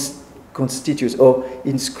constitutes or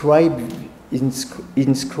inscribe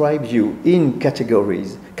you in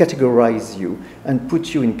categories, categorize you, and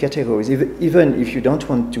put you in categories. Even if you don't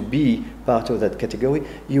want to be part of that category,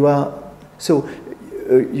 you are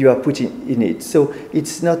put in it. So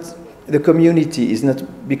it's not, the community is not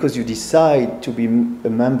because you decide to be a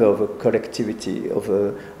member of a collectivity, of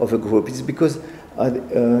a group. It's because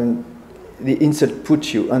the insult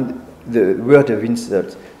puts you, and the word of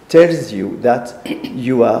insult tells you that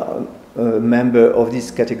you are a member of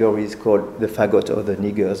these categories called the faggot or the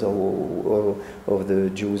niggers or the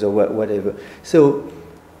Jews or whatever. So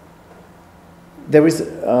there is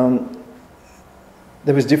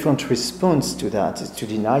there was different response to that, to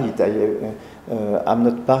deny it. I'm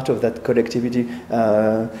not part of that collectivity.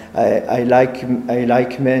 I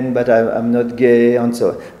like men, but I'm not gay, and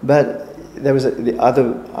so on. But there was the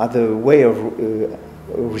other way of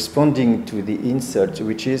responding to the insult,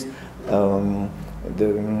 which is the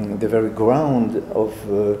very ground of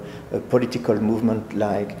a political movement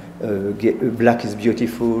like Black is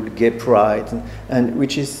Beautiful, Gay Pride, and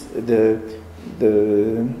which is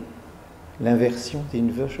l'inversion,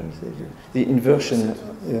 the inversion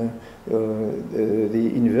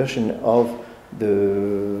of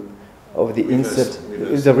the insult,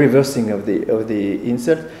 the reversing of the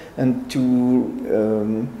insult, and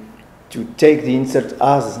to take the insult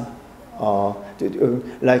as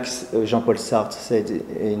like Jean-Paul Sartre said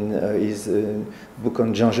in his book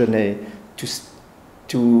on Jean Genet,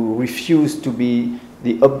 to refuse to be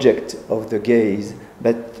the object of the gaze,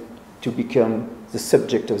 but to become the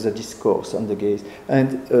subject of the discourse on the gaze.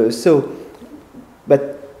 And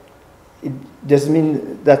but it doesn't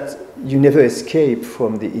mean that you never escape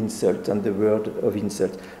from the insult and the word of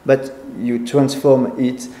insult, but you transform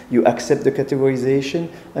it, you accept the categorization,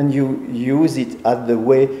 and you use it as the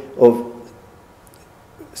way of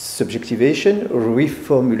subjectivation,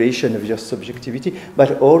 reformulation of your subjectivity,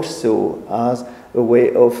 but also as a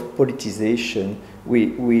way of politicization.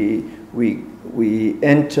 We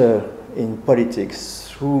enter in politics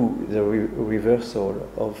through the reversal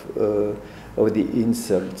of the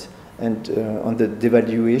insult, and on the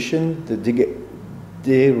devaluation, the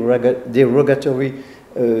derogatory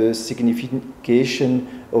signification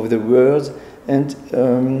of the words, and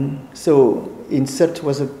so insult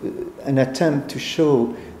was an attempt to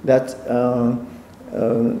show that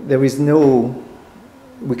there is no,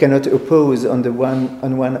 we cannot oppose on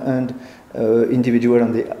one hand individual,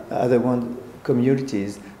 on the other one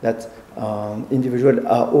communities, that individuals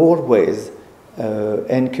are always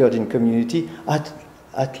anchored in community,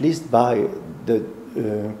 at least by the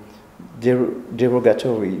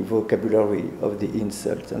derogatory vocabulary of the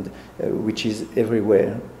insult, and which is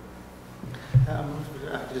everywhere.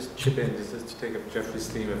 I could just chip in just to take up Jeffrey's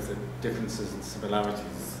theme of the differences and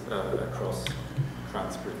similarities across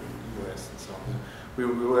France, Britain, US, and so on. We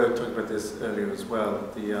were talking about this earlier as well.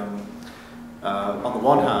 On the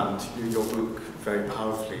one hand, your book very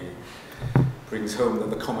powerfully brings home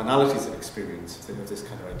the commonalities of experience of this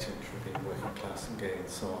kind of itinerary, being working class and gay and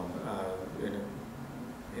so on, in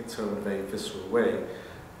its own very visceral way.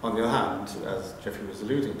 On the other hand, as Jeffrey was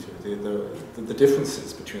alluding to, the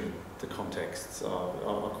differences between the contexts are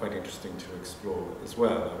quite interesting to explore as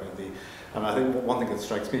well. I think one thing that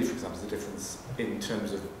strikes me, for example, is the difference in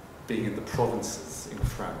terms of being in the provinces in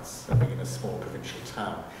France and being in a small provincial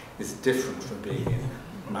town is different from being in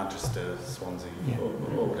Manchester, Swansea, or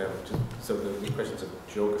whatever. So the questions of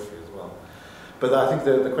geography as well. But I think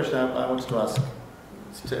the question I wanted to ask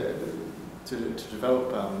to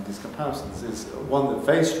develop these comparisons is one of the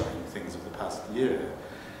very striking things of the past year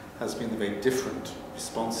has been the very different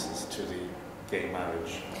responses to the gay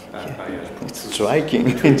marriage barrier. It's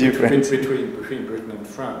striking and different between Britain and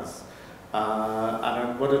France. And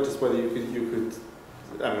I wondered just whether you could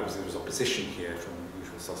obviously there was opposition here from the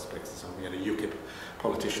usual suspects and so on. We had a UKIP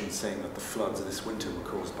politician saying that the floods of this winter were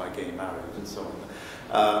caused by gay marriage and so on.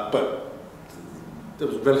 But it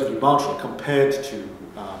was relatively marginal compared to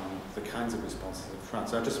the kinds of responses in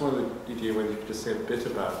France. I just wondered, Didier, whether you could just say a bit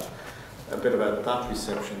about that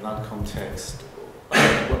reception, that context,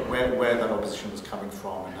 where that opposition was coming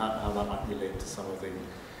from, and how that might relate to some of the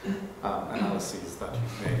analyses that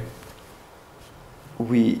you've made.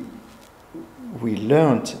 We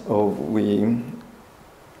learned, or we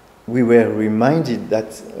were reminded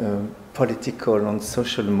that political and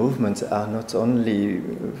social movements are not only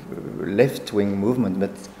left-wing movements,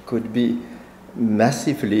 but could be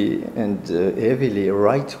massively and heavily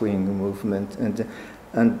right-wing movement, and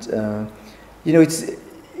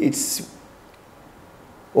it's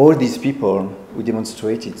all these people who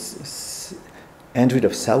demonstrated, hundreds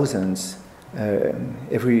of thousands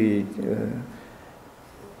every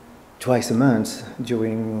twice a month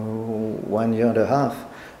during 1 year and a half,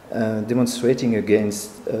 demonstrating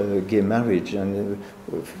against gay marriage and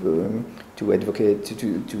to advocate,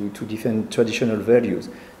 to defend traditional values.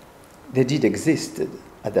 They did exist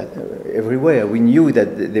everywhere. We knew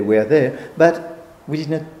that they were there, but we did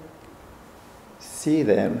not see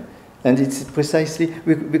them. And it's precisely,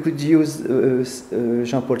 we could use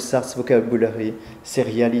Jean-Paul Sartre's vocabulary,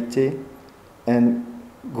 serialité, and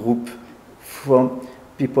group, from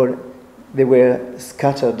people, they were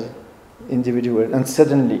scattered individuals, and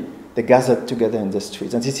suddenly they gathered together in the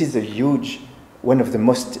streets. And this is one of the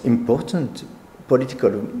most important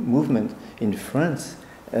political movement in France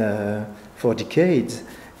for decades,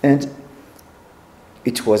 and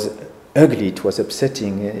it was ugly, it was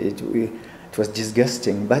upsetting, it was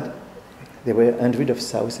disgusting, but there were hundreds of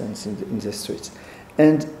thousands in the streets.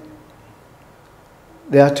 And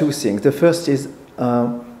there are two things. The first is,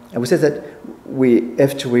 I would say that we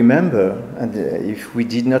have to remember, and if we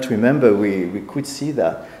did not remember, we could see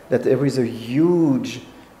that there is a huge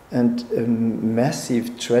and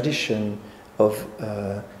massive tradition of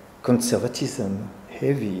conservatism,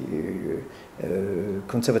 heavy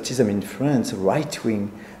conservatism in France,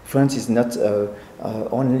 right-wing. France is not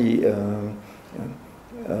only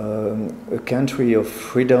a country of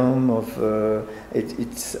freedom,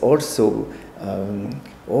 it's also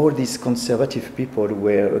all these conservative people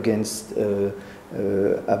were against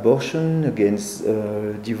abortion, against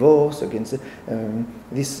divorce, against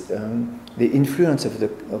the influence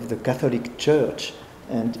of the Catholic Church,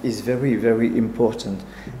 and is very, very important.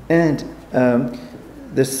 And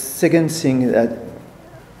the second thing that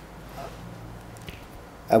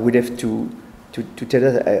I would have to tell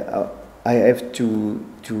that I have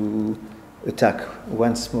to attack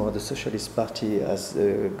once more the Socialist Party as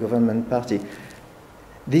a government party.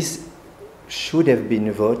 This should have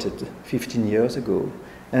been voted 15 years ago.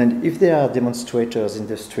 And if there are demonstrators in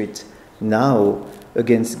the street now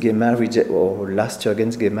against gay marriage, or last year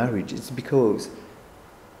against gay marriage, it's because,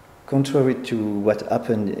 contrary to what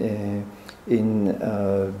happened in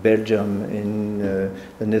Belgium, in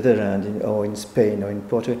the Netherlands, or in Spain, or in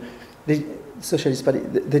Portugal, the Socialist Party,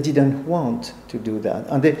 they didn't want to do that.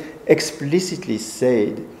 And they explicitly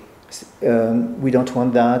said, we don't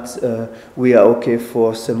want that, we are okay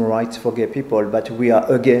for some rights for gay people, but we are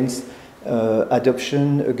against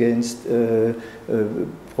adoption, against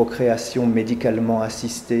procréation médicalement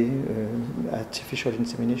assistée, artificial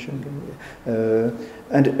insemination,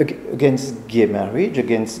 and against gay marriage,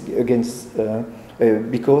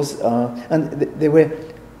 because, and they were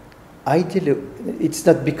it's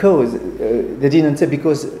not because, they didn't say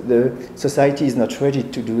because the society is not ready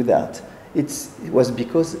to do that. It was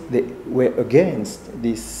because they were against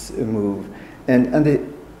this move. And they,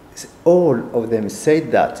 all of them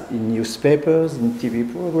said that in newspapers, in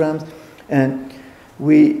TV programs. And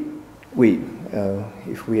we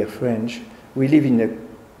if we are French, we live in a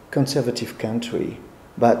conservative country,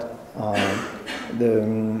 but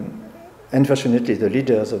unfortunately, the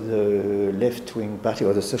leaders of the left-wing party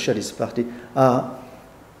or the Socialist Party are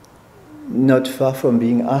not far from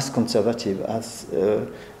being as conservative as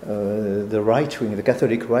the right-wing, the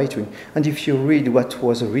Catholic right-wing. And if you read what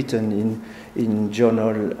was written in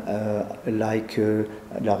journal like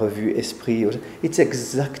La Revue Esprit, it's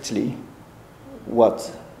exactly what,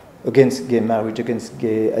 against gay marriage, against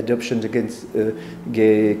gay adoption, against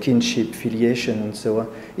gay kinship, filiation, and so on.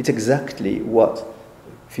 It's exactly what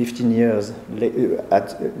 15 years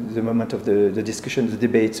at the moment of the discussion, the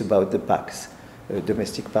debates about the PACS,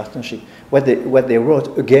 domestic partnership, what they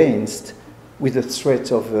wrote against, with the threat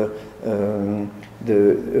of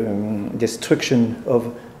the destruction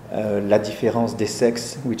of la différence des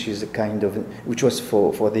sexes, which is a kind of, which was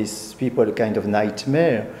for these people a kind of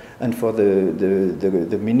nightmare, and for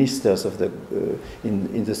the ministers of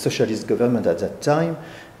in the socialist government at that time,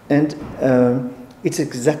 and it's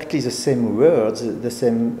exactly the same words, the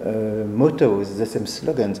same mottos, the same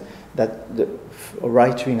slogans that the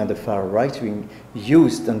right-wing and the far right-wing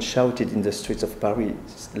used and shouted in the streets of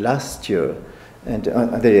Paris last year, and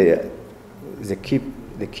they keep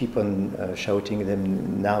on shouting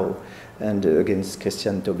them now, and against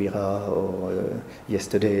Christian Taubira or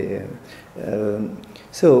yesterday.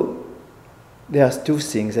 So there are two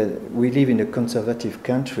things: that we live in a conservative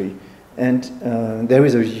country, and there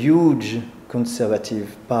is a huge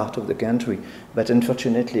conservative part of the country, but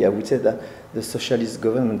unfortunately I would say that the socialist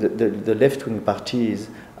government, the left-wing parties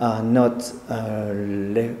are not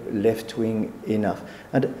left-wing enough.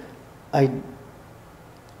 And I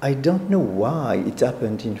don't know why it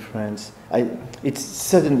happened in France. It's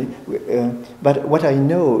suddenly, but what I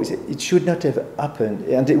know is it should not have happened,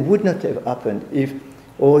 and it would not have happened if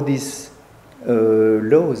all these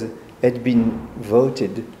laws had been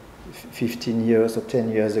voted 15 years or 10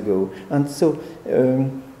 years ago. And so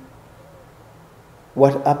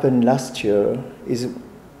what happened last year is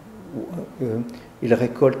ils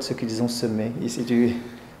récoltent ce qu'ils ont semé.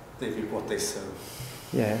 They reap what they sow.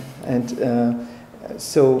 Yeah, and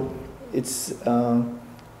so it's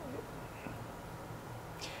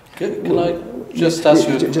Can I just ask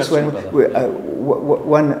you a question about that?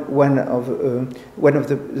 One of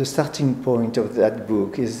the starting point of that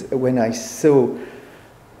book is when I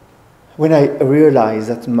realized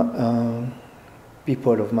that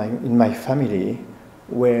people in my family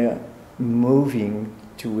were moving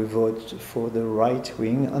to vote for the right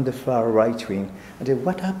wing and the far right wing. And then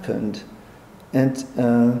what happened? And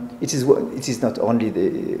it is not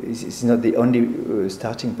the only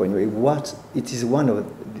starting point. It is one of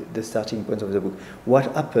the starting points of the book.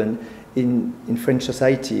 What happened in French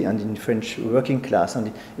society and in French working class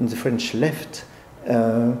and in the French left,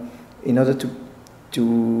 in order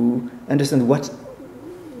to understand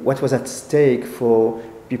what was at stake for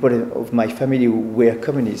people of my family who were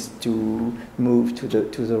communists to move to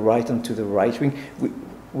the right and to the right wing,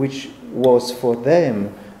 which was for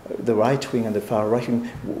them, the right wing and the far right wing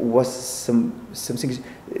was something.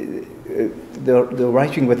 The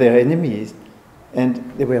right wing were their enemies, and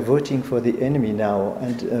they were voting for the enemy now.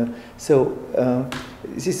 And so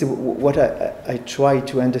this is what I try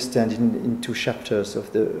to understand in 2 chapters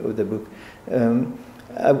of the book.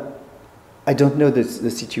 I don't know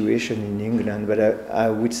the situation in England, but I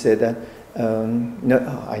would say that no,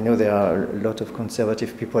 I know there are a lot of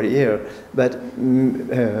conservative people here, but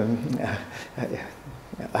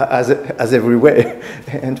as everywhere,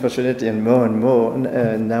 unfortunately, and more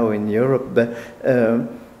now in Europe. But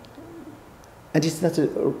and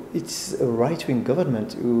it's a right-wing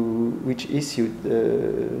government which issued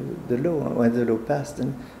the law when the law passed,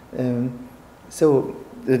 and so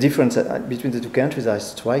the difference between the 2 countries are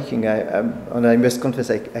striking. And I must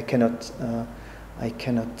confess, I cannot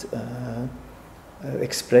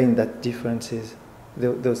explain that differences,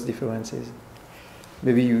 those differences.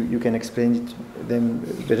 Maybe you can explain them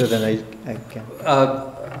better than I can.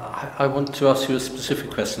 I want to ask you a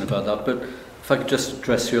specific question about that, but if I could just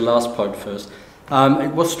address your last point first.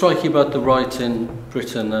 What's striking about the right in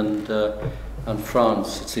Britain and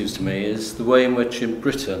France, it seems to me, is the way in which in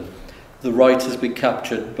Britain the right has been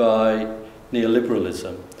captured by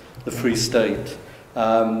neoliberalism, the Free State.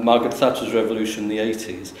 Margaret Thatcher's revolution in the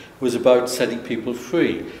 80s was about setting people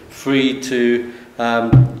free to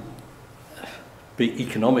be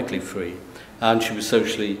economically free, and she was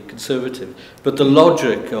socially conservative. But the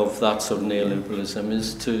logic of that sort of neoliberalism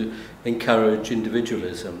is to encourage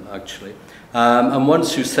individualism, actually. And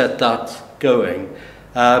once you set that going,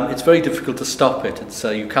 it's very difficult to stop it and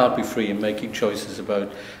say you can't be free in making choices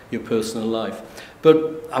about your personal life. But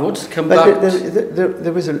I want to come back.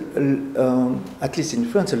 There is, at least in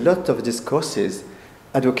France, a lot of discourses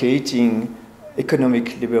advocating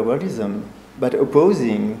economic liberalism, but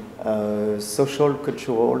opposing social,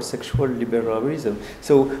 cultural, sexual liberalism.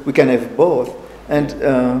 So we can have both. And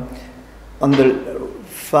on the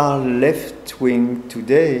far left wing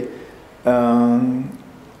today,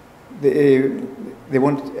 they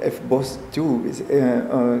won't have both too. It's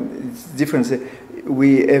different.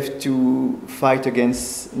 We have to fight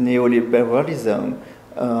against neoliberalism,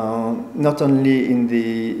 not only in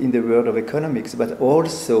the world of economics, but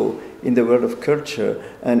also in the world of culture.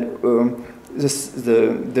 And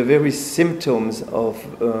the very symptoms of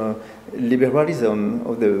liberalism,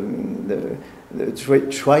 of the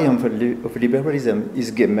triumph of liberalism,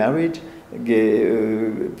 is gay marriage,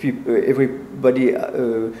 everybody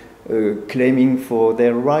claiming for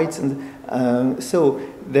their rights, and so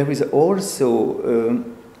there is also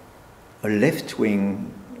a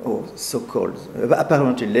left-wing, or so-called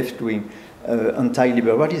apparently left-wing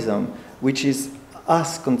anti-liberalism, which is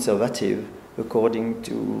as conservative, according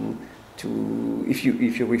to if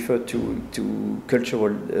you refer to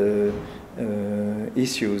cultural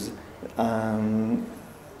issues,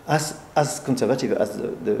 as conservative as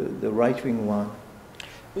the right-wing one.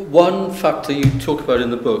 One factor you talk about in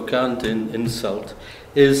the book and in Insult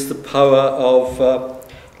is the power of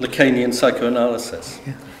Lacanian psychoanalysis.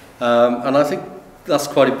 Yeah. And I think that's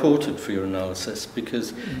quite important for your analysis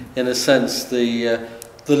because, in a sense, the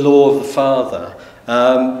law of the father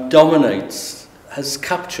has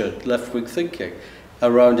captured left-wing thinking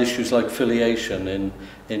around issues like filiation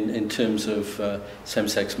in terms of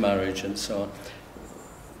same-sex marriage and so on.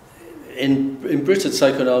 In Britain,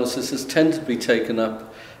 psychoanalysis has tended to be taken up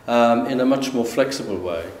in a much more flexible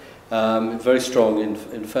way, very strong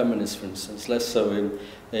in feminists, for instance, less so in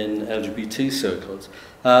LGBT circles,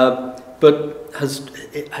 but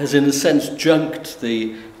has in a sense junked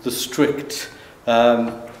the strict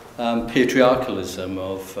patriarchalism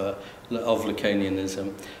of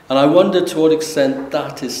Lacanianism. And I wonder to what extent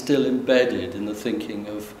that is still embedded in the thinking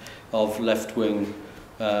of left-wing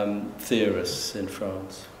theorists in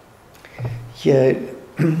France. Yeah,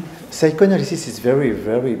 psychoanalysis is very,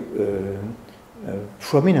 very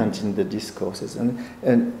prominent in the discourses, and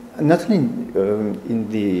not only in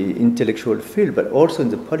the intellectual field, but also in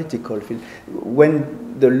the political field.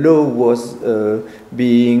 When the law was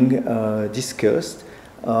being discussed,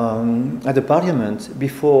 at the parliament,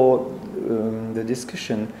 before the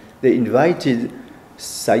discussion, they invited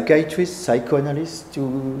psychiatrists, psychoanalysts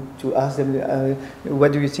to ask them,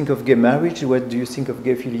 what do you think of gay marriage? What do you think of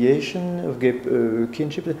gay affiliation, of gay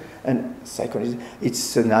kinship? And psychoanalysts,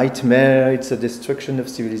 it's a nightmare, it's a destruction of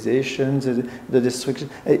civilizations, the destruction.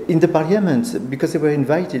 In the parliament, because they were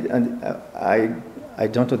invited, and I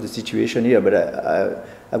don't know the situation here, but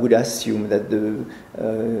I would assume that the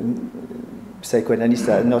psychoanalysts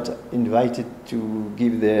are not invited to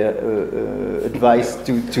give their advice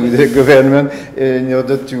to the government in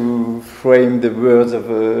order to frame the words of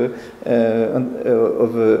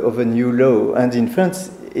a new law. And in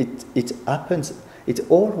France, it happens. It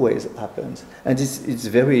always happens, and it's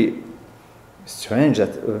very strange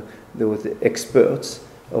that those experts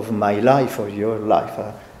of my life or your life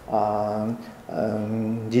are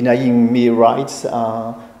denying me rights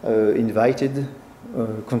are invited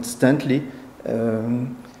constantly.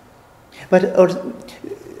 But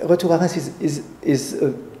Retour is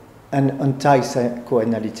an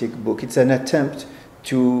anti-psychoanalytic book. It's an attempt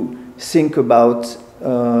to think about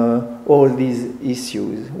all these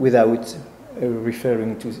issues without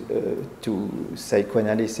referring to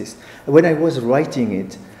psychoanalysis. When I was writing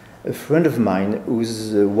it, a friend of mine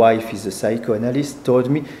whose wife is a psychoanalyst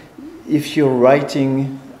told me, if you're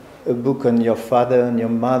writing a book on your father and your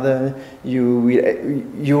mother,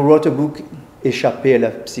 you wrote a book, Échappé à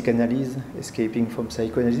la psychanalyse, Escaping from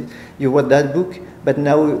Psychoanalysis. You wrote that book, but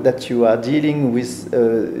now that you are dealing with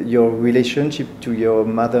your relationship to your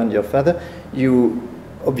mother and your father, you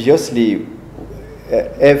obviously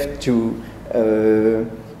have to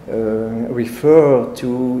refer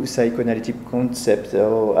to psychoanalytic concepts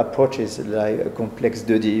or approaches like a complex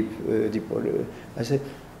dipole. I said,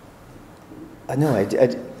 no,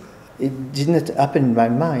 it did not happen in my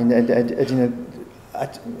mind.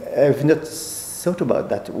 I've not thought about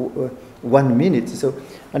that 1 minute. So,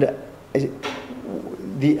 and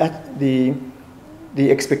the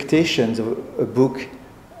expectations of a book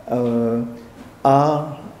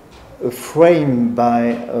are framed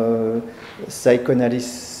by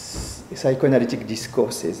psychoanalytic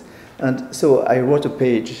discourses. And so I wrote a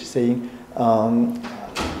page saying,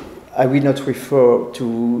 I will not refer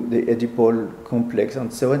to the Oedipal complex and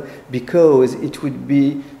so on, because it would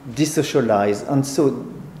be desocialized and so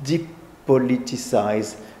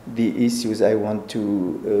depoliticize the issues I want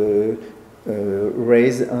to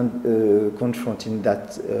raise and confront in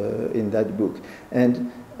that book. And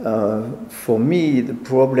for me, the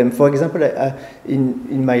problem, for example,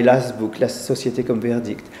 in my last book, La Société comme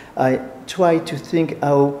Verdict, I try to think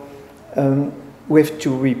how we have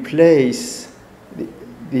to replace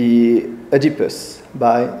the Oedipus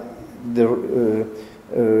by the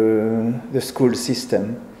school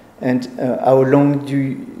system, and how long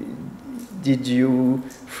did you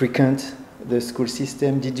frequent the school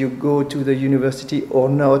system? Did you go to the university or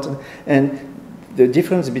not? And the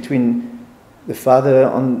difference between the father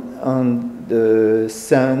on the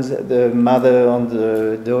sons, the mother on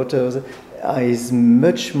the daughters, is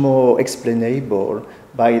much more explainable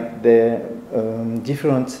by the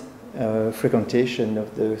different frequentation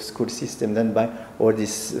of the school system than by all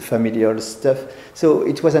this familial stuff. So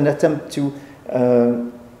it was an attempt to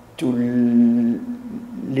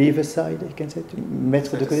leave aside, I can say,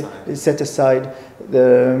 to set aside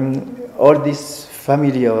all this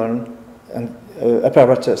familial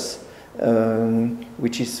apparatus,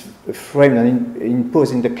 which is framed and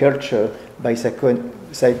imposed in the culture by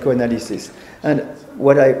psychoanalysis. And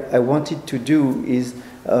what I wanted to do is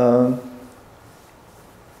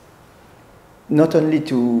not only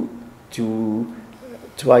to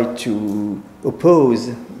try to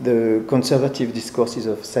oppose the conservative discourses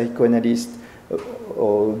of psychoanalysts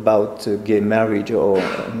or about gay marriage or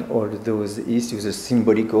all those issues, the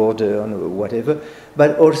symbolic order and whatever,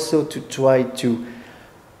 but also to try to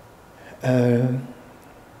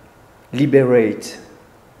liberate,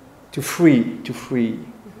 to free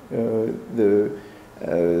the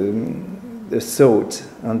thought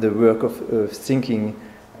and the work of thinking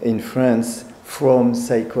in France from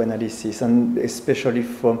psychoanalysis, and especially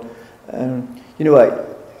from, I'm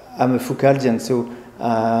a Foucauldian, so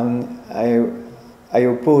I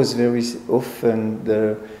oppose very often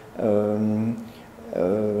the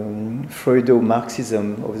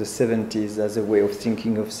Freudo-Marxism of the 70s as a way of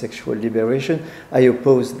thinking of sexual liberation. I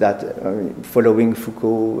oppose that following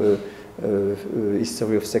Foucault,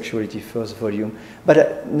 History of Sexuality, first volume.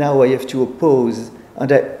 But now I have to oppose, and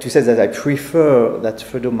to say that I prefer that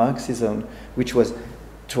Freudo-Marxism, which was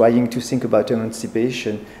trying to think about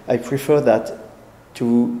emancipation, I prefer that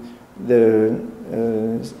to the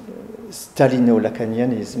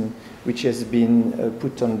Stalino-Lacanianism, which has been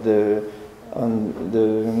put on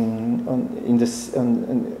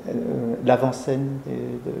l'avant-scène.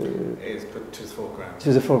 It's put to the foreground.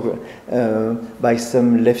 To the foreground by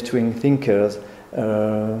some left-wing thinkers.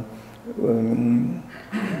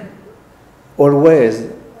 Always,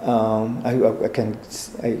 I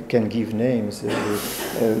can give names,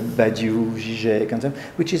 Badiou, Zizek, and so on,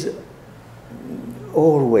 which is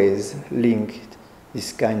always linked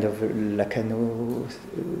this kind of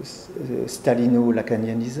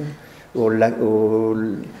Stalino-Lacanianism or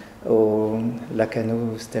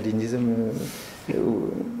Lacano-Stalinism.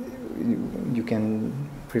 You can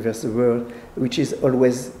reverse the word, which is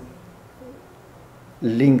always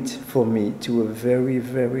linked for me to a very,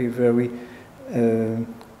 very, very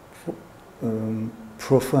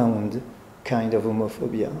profound kind of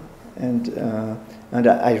homophobia, and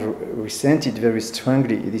I resent it very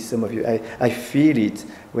strongly. This, some of you, I feel it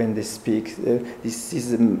when they speak. This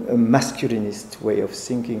is a masculinist way of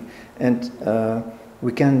thinking, and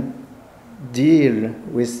we can deal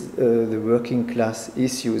with the working class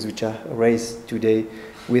issues which are raised today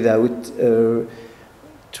without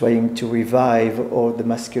trying to revive all the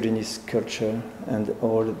masculinist culture and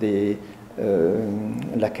all the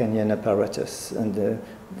Lacanian apparatus. And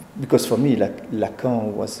because for me,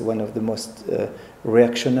 Lacan was one of the most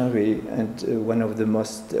reactionary and one of the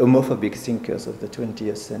most homophobic thinkers of the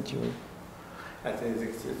 20th century. I think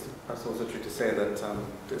it's perhaps also true to say that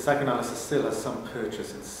psychoanalysis still has some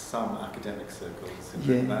purchase in some academic circles.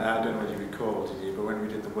 Yeah. I don't know whether you recall, Didier, but when we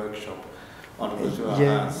did the workshop on Retour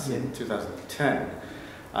in 2010,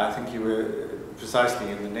 I think you were precisely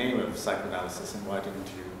in the name of psychoanalysis, and why didn't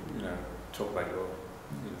you, talk about the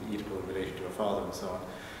Oedipal relation to your father and so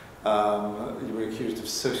on. You were accused of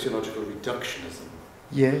sociological reductionism.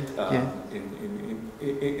 In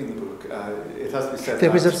the book, it has to be said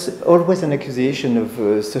there is always an accusation of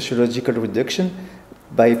sociological reduction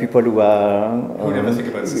by people who are who never think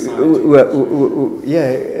about society.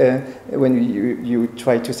 When you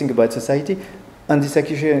try to think about society, and this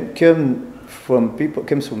accusation comes from people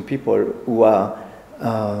who are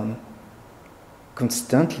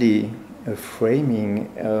constantly framing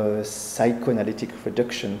psychoanalytic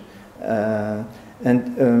reduction and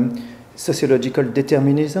sociological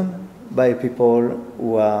determinism by people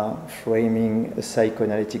who are framing a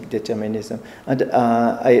psychoanalytic determinism. And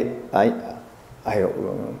I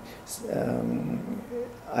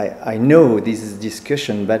know this is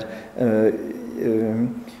discussion, but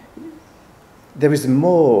there is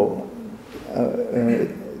more.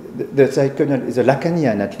 The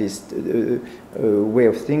Lacanian, at least, way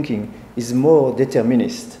of thinking is more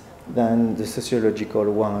determinist than the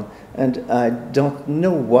sociological one, and I don't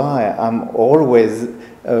know why I'm always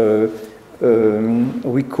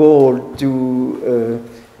recalled to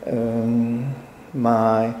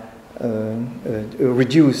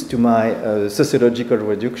reduced to my sociological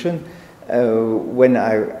reduction when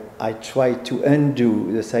I try to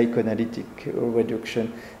undo the psychoanalytic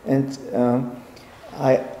reduction, and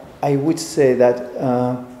I would say that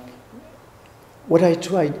what I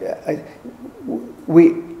tried,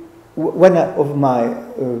 one of my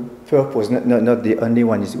purpose, not the only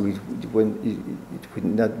one, it would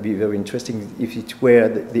not be very interesting if it were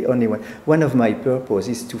the only one. One of my purpose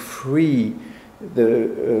is to free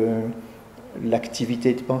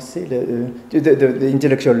l'activité de pensée, the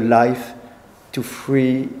intellectual life, to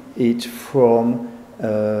free it from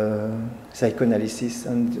psychoanalysis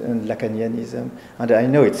and Lacanianism. And I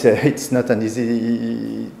know it's not an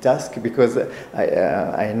easy task, because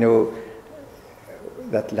I know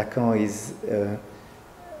that Lacan is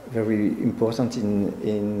very important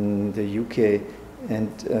in the UK and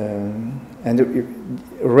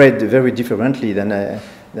read very differently than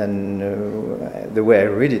the way I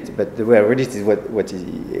read it. But the way I read it is what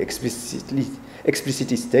he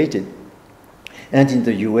explicitly stated. And in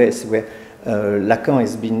the US, where Lacan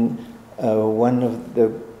has been one of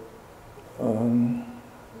the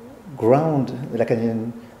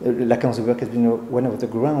Lacan's work has been one of the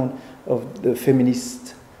ground of the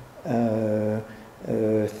feminist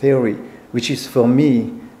theory, which is for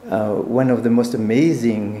me one of the most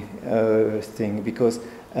amazing thing, because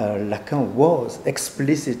Lacan was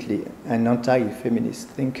explicitly an anti-feminist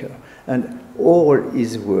thinker, and all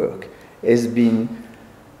his work has been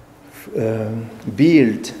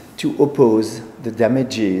built to oppose the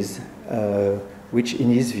damages which, in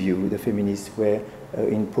his view, the feminists were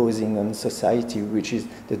imposing on society, which is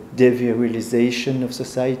the devirilization of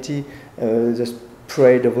society, the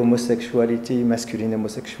pride of homosexuality, masculine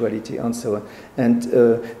homosexuality, and so on. And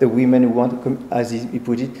the women who want, as he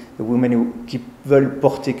put it, the women who keep veulent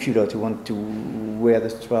porter culotte, who want to wear the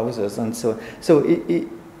trousers, and so on. So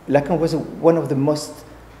Lacan was one of the most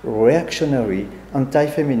reactionary,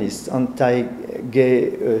 anti-feminist,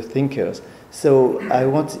 anti-gay thinkers. So I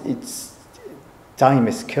want its time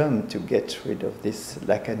has come to get rid of this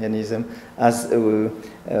Lacanianism as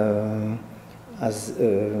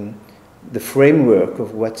the framework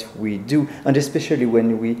of what we do, and especially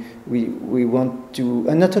when we want to,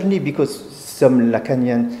 and not only because some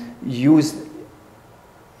Lacanian used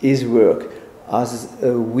his work as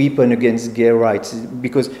a weapon against gay rights,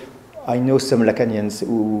 because I know some Lacanians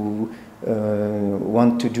who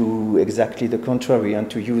want to do exactly the contrary and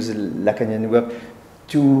to use Lacanian work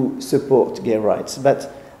to support gay rights,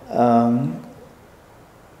 but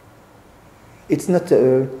it's not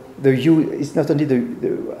it's not only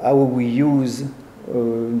how we use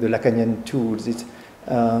the Lacanian tools. It's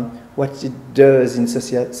what it does in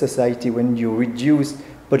society when you reduce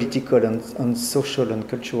political and social and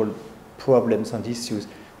cultural problems and issues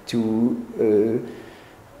to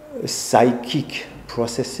psychic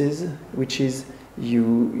processes, which is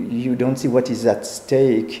you don't see what is at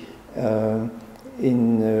stake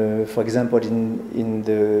in, for example, in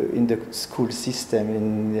the school system,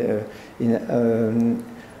 in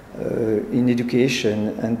education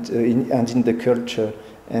and in the culture,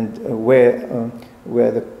 and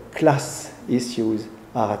where the class issues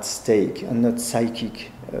are at stake and not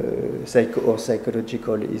psychic or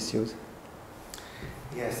psychological issues.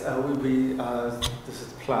 Yes, we'll be, this is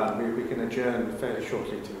the plan, we can adjourn fairly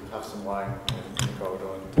shortly to have some wine in the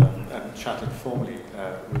corridor and chat informally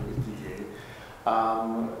with Didier.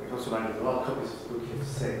 Also reminded a lot of copies of the book here to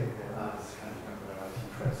say as kind of IT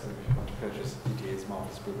press, so if you want to purchase Didier's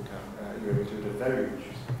marvelous book, you're able to do a very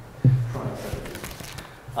interesting price.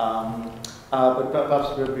 But perhaps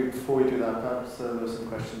before we do that, perhaps there are some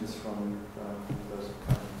questions from those who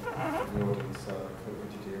come from the audience for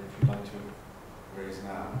Didier, if you'd like to raise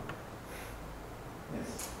now.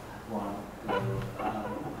 Yes. One.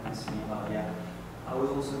 I'm Semiotext. I was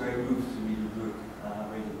also very moved to read the book. I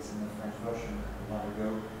read it in the French version a while ago,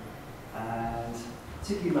 and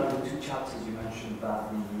particularly about the two chapters you mentioned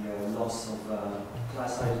about the loss of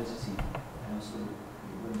class identity, and also in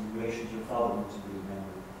relation to your father, to be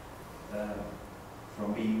remembered, from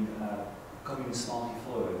being communist party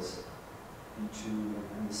followers into,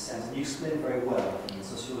 in the sense, and you explained very well in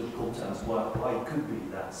sociological terms why it could be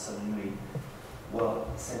that suddenly, well,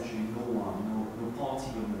 essentially no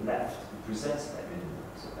party on the left represents them anymore.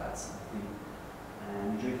 So that's something.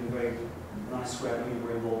 And you're doing a very nice way. I know you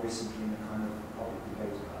were involved recently in a kind of public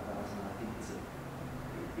debate about that, and I think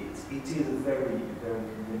it is a very, very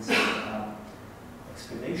convincing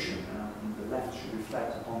explanation. And I think the left should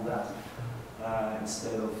reflect upon that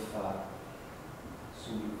instead of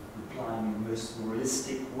sort of replying in the most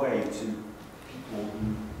moralistic way to people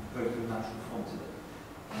who vote in National Front today,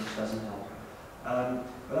 which doesn't help.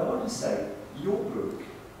 But I want to say, your book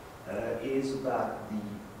is about the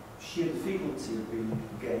sheer difficulty of being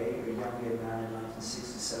gay, a young gay man in the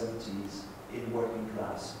 1960s, 70s, in working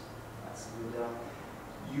class. That's no doubt.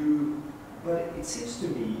 But it seems to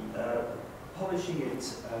me, publishing it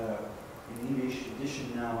in English edition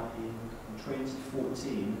now in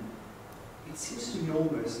 2014, it seems to me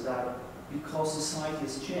almost that because society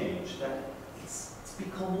has changed, that it's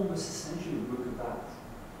become almost essentially a book about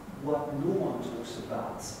what no one talks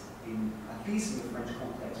about, at least in the French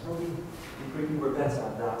context. Probably in Britain we're better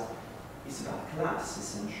at that. It's about class,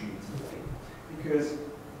 essentially, today. Because,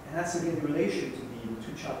 and that's again in relation to the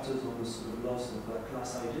two chapters on the sort of loss of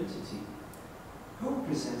class identity. Who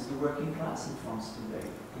represents the working class in France today?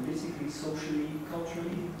 Politically, socially,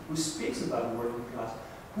 culturally? Who speaks about the working class?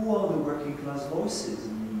 Who are the working class voices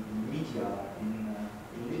in media, in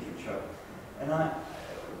literature? And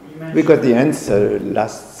we got the answer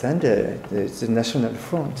last Sunday. It's the National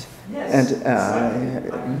Front. Yes, and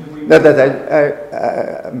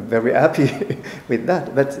I'm very happy with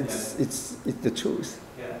that. But it's the truth.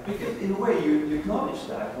 Yeah, because in a way you acknowledge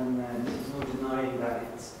that, and there's no denying that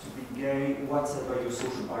it's to be gay, whatever your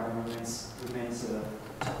social background remains a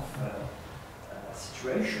tough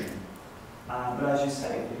situation. But as you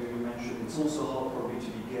say, you mentioned it's also hard probably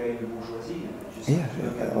to be gay in the bourgeoisie, and just to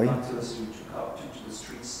the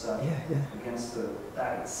streets against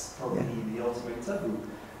that. It's probably the ultimate taboo.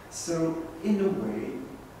 So, in a way,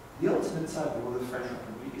 the ultimate taboo of the French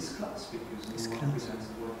Republic is class, because no one represents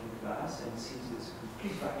the working class, and it seems there's a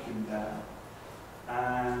complete vacuum there.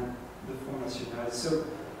 And the Front National. So, I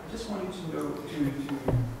just wanted to know,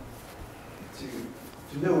 to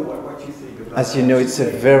know what you think about As you know, it's a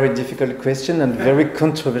very difficult question and very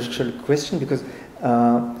controversial question, because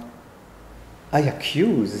I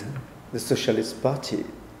accuse the Socialist Party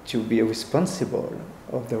to be responsible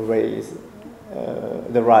of the rise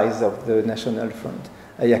of the National Front.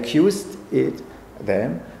 I accused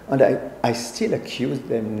them, and I still accuse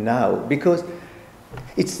them now, because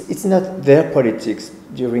it's not their politics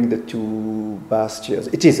during the 2 past years.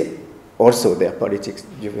 It is also their politics.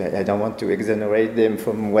 I don't want to exonerate them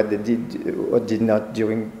from what they did or did not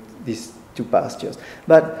during these 2 past years.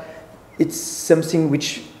 But it's something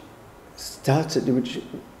which started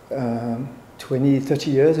 20,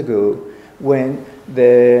 30 years ago, when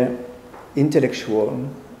the intellectual,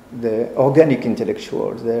 the organic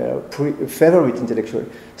intellectual, the favorite intellectual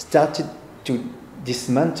started to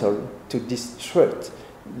dismantle, to destruct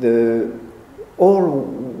all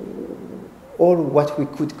what we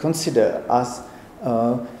could consider as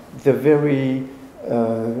the very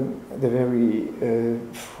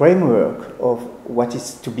framework of what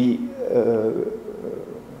is to be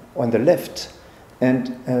on the left,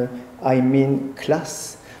 and I mean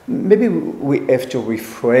class. Maybe we have to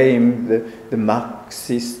reframe the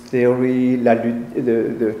Marxist theory,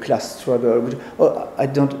 the class struggle. I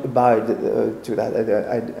don't abide to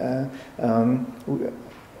that.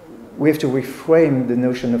 We have to reframe the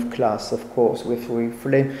notion of class, of course. We have to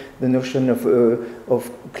reframe the notion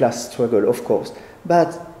of class struggle, of course.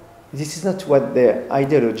 But this is not what their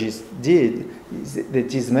ideologies did. They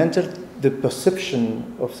dismantled the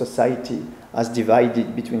perception of society as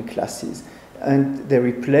divided between classes. And they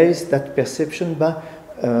replaced that perception by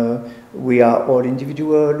we are all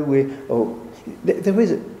individual. There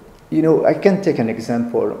is, I can take an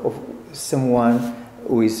example of someone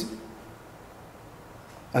who is,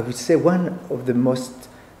 I would say, one of the most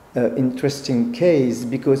interesting case,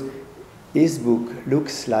 because his book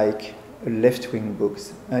looks like a left-wing book,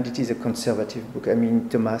 and it is a conservative book. I mean,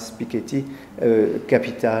 Thomas Piketty,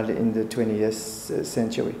 Capital in the 20th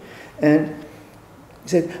century. And he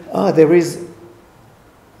said,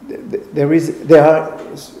 there are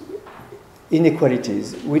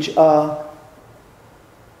inequalities which are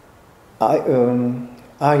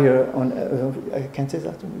higher on, I can say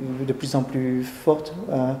that, de plus en plus forte.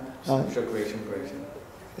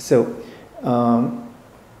 So,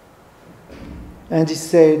 and he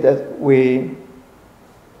said that we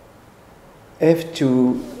have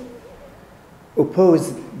to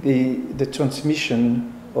oppose the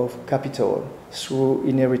transmission of capital through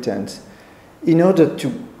inheritance, in order to,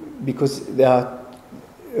 because there are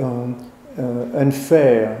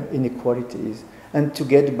unfair inequalities, and to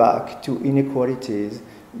get back to inequalities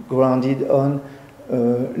grounded on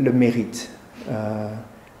le mérite,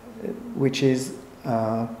 which is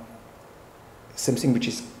something which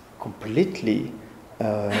is completely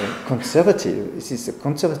conservative. This is a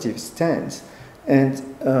conservative stance, and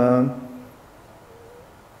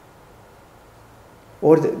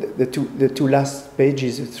or the three last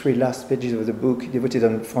pages of the book devoted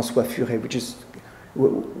on François Furet, which is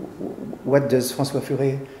what does François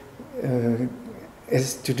Furet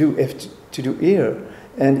have to do here,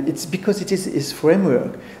 and it's because it is his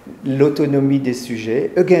framework, l'autonomie des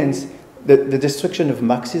sujets, against the destruction of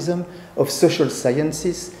Marxism, of social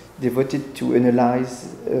sciences devoted to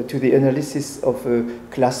the analysis of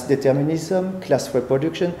class determinism, class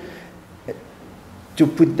reproduction, to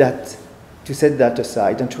set that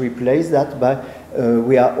aside and to replace that by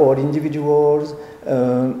we are all individuals,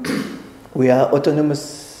 we are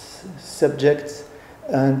autonomous subjects,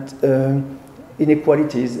 and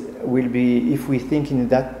inequalities will be, if we think in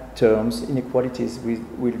that terms, inequalities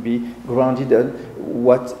will be grounded on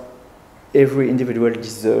what every individual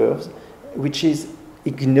deserves, which is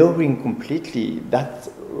ignoring completely that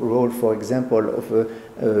role, for example, of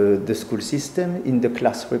the school system in the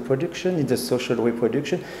class reproduction, in the social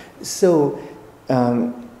reproduction. So,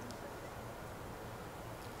 and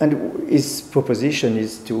his proposition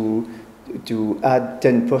is to add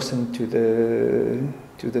 10% to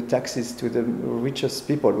the taxes to the richest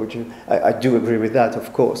people, which I do agree with that,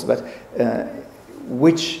 of course, but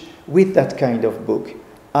which, with that kind of book,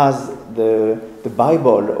 as the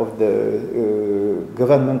Bible of the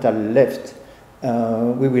governmental left,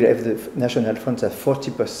 we will have the National Front at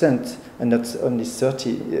 40% and not only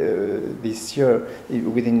 30% this year,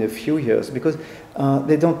 within a few years, because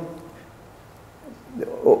they don't,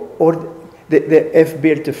 or they have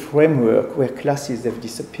built a framework where classes have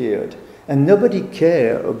disappeared, and nobody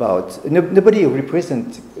care about, nobody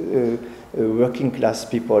represent working class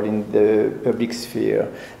people in the public sphere,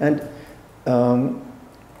 and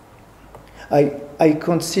I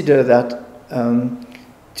consider that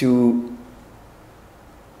to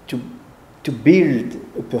to build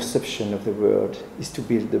a perception of the world is to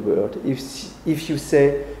build the world. If you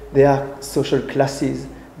say there are social classes,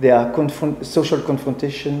 there are social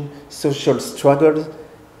confrontation, social struggles,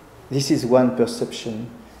 this is one perception.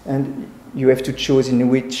 And you have to choose in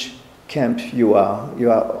which camp you are. You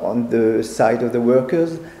are on the side of the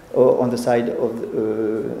workers or on the side of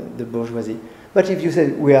the bourgeoisie. But if you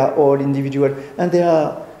say we are all individual, and there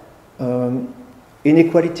are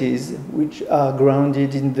inequalities which are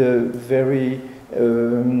grounded in the very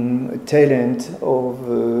talent of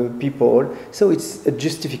people, so it's a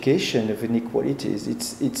justification of inequalities.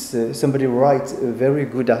 It's somebody writes a very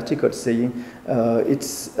good article saying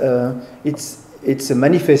it's a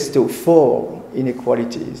manifesto for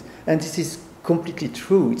inequalities, and this is completely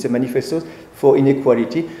true. It's a manifesto for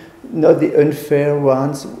inequality, not the unfair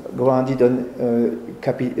ones grounded on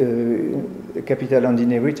capital and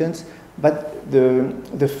inheritance, but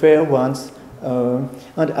the fair ones.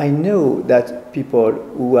 And I know that people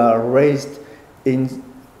who are raised in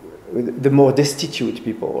the more destitute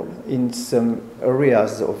people in some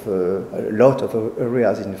areas of a lot of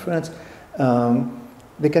areas in France,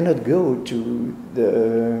 they cannot go to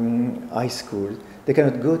the high school, they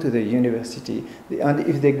cannot go to the university, and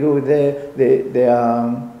if they go there, they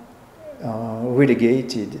are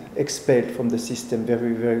relegated, expelled from the system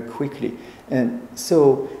very, very quickly. And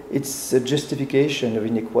so it's a justification of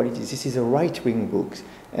inequalities. This is a right-wing book.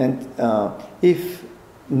 And if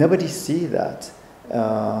nobody sees that,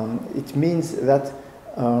 it means that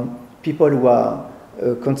people who are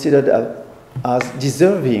considered as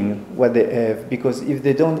deserving what they have, because if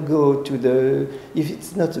they don't go to if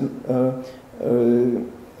it's not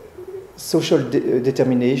social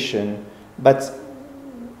determination, but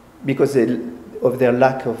because of their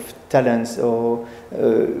lack of talents, or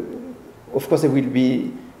of course there will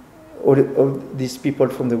be all of these people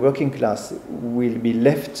from the working class will be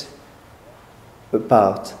left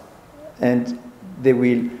apart, and they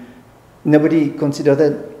will nobody consider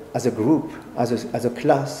them as a group, as a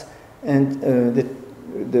class, and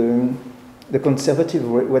the conservative,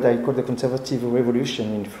 what I call the conservative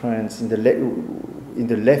revolution in France, in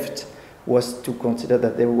the left, was to consider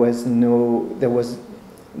that there were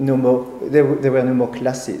no more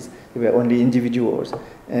classes. There were only individuals,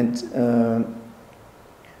 and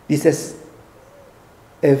this has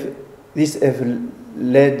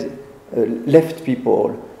left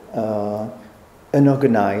people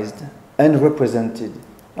unorganized, unrepresented,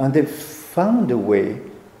 and they found a way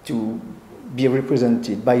to be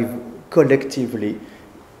represented by collectively,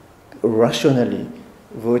 rationally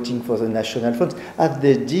voting for the National Front, as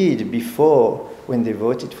they did before when they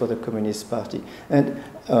voted for the Communist Party. And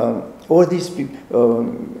all these people,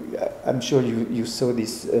 I'm sure you saw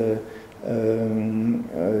this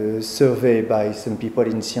survey by some people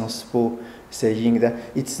in Sciences Po saying that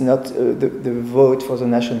it's not, the vote for the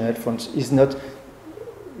National Front is not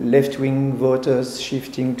left-wing voters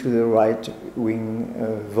shifting to the right-wing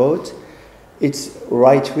vote. It's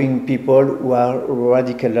right-wing people who are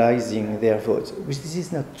radicalizing their votes. This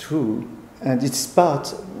is not true, and it's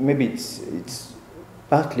maybe it's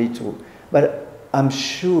partly true, but I'm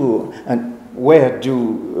sure, and where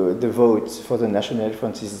do the votes for the National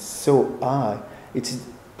Front is so high? It's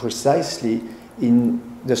precisely in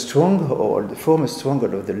the stronghold, the former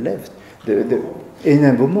stronghold of the left. In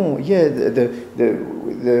un moment, yeah, the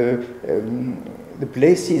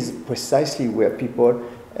places precisely where people,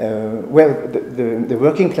 where the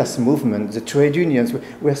working class movement, the trade unions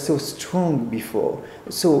were so strong before.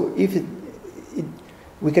 So if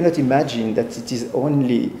we cannot imagine that it is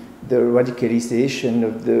only the radicalization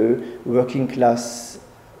of the working class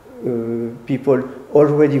people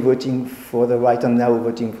already voting for the right and now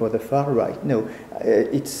voting for the far right. No,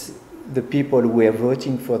 it's the people who are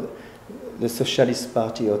voting for the Socialist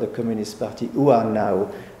Party or the Communist Party who are now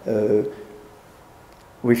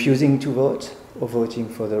refusing to vote or voting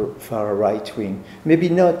for the far right wing. Maybe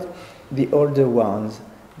not the older ones,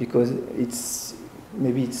 because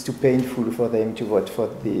maybe it's too painful for them to vote for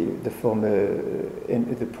the former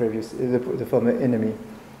enemy.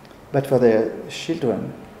 But for their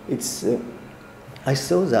children, it's. I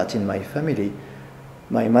saw that in my family.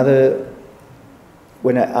 My mother,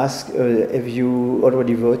 when I asked, "Have you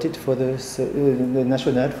already voted for the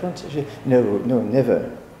National Front?" She, no, never,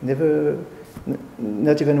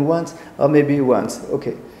 not even once, or maybe once.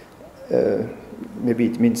 Okay, maybe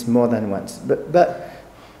it means more than once, but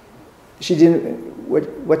she didn't.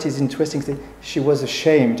 What is interesting, she was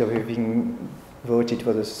ashamed of having voted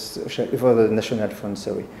for the National Front.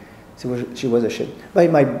 Sorry, she was ashamed. But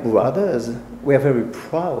my brothers were very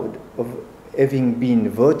proud of having been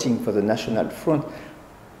voting for the National Front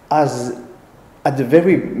as at the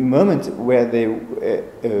very moment where they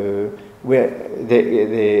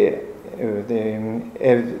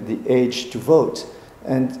have the age to vote.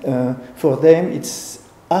 And for them, it's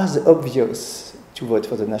as obvious to vote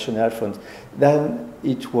for the National Front than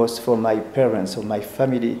it was for my parents or my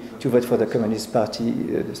family to vote for the Communist Party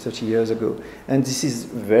 30 years ago. And this is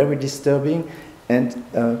very disturbing. And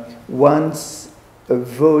once a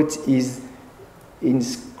vote is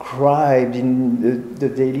inscribed in the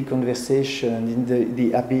daily conversation, in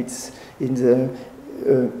the habits, in the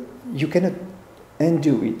you cannot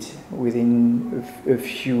undo it within a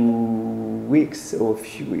few weeks or a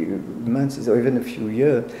few months or even a few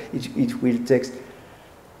years. It will take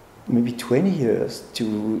maybe 20 years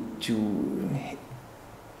to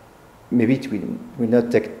maybe it will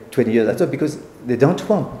not take 20 years at all, because they don't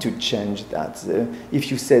want to change that.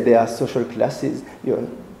 If you say there are social classes, you're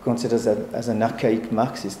considered as an archaic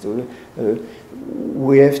Marxist.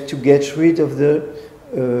 We have to get rid of the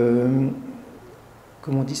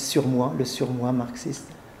comment on dit surmoi, le surmoi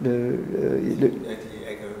marxiste, the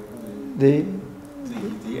ego,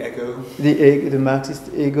 the Marxist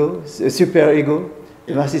ego, super ego,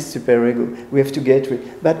 the Marxist super ego. We have to get rid.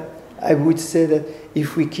 But I would say that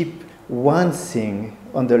if we keep one thing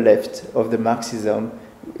on the left of the Marxism,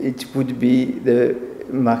 it would be the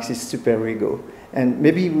Marxist super ego, and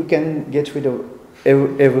maybe we can get rid of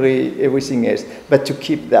everything else. But to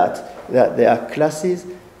keep that there are classes,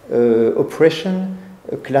 oppression,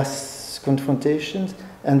 class confrontations,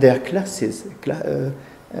 and there are classes,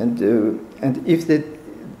 and if the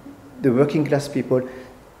working class people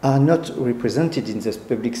are not represented in the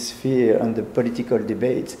public sphere and the political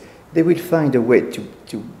debates, they will find a way to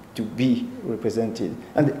be represented.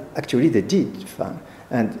 And actually they did find,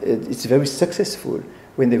 and it's very successful.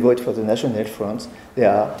 When they vote for the National Front,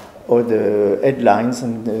 there are all the headlines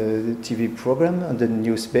and the TV program and the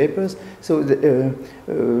newspapers. So the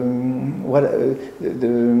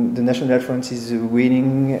National Front is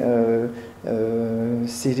winning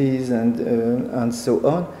cities and so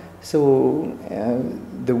on. So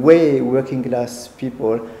the way working class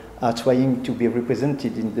people are trying to be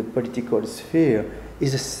represented in the political sphere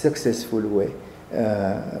is a successful way.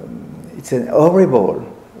 It's an horrible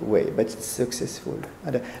way, but it's successful.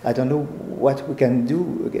 And I don't know what we can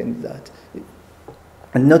do against that.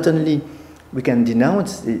 And not only we can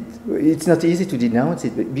denounce it, it's not easy to denounce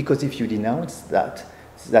it, because if you denounce that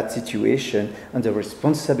situation and the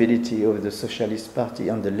responsibility of the Socialist Party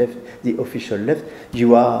on the left, the official left,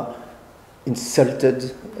 you are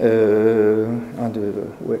insulted and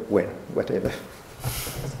well, whatever.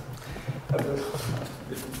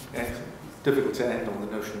 Difficult to end on the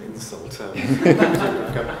notion of insult.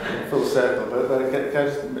 Full circle, but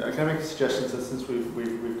can I make a suggestion that since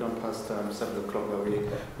we've gone past 7 o'clock, that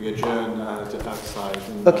we adjourn to outside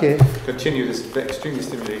and continue this extremely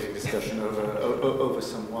stimulating discussion over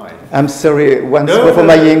some wine. I'm sorry once more for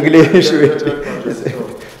my English.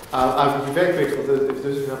 I would be very grateful that if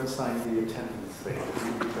those who haven't signed the attendance thing,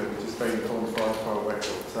 just very important for our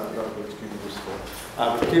records, that would be extremely useful.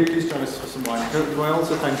 But please join us for some wine. Can I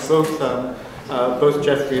also thank both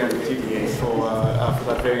Jeffrey and Didier for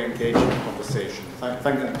that very engaging conversation. Thank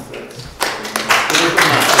them.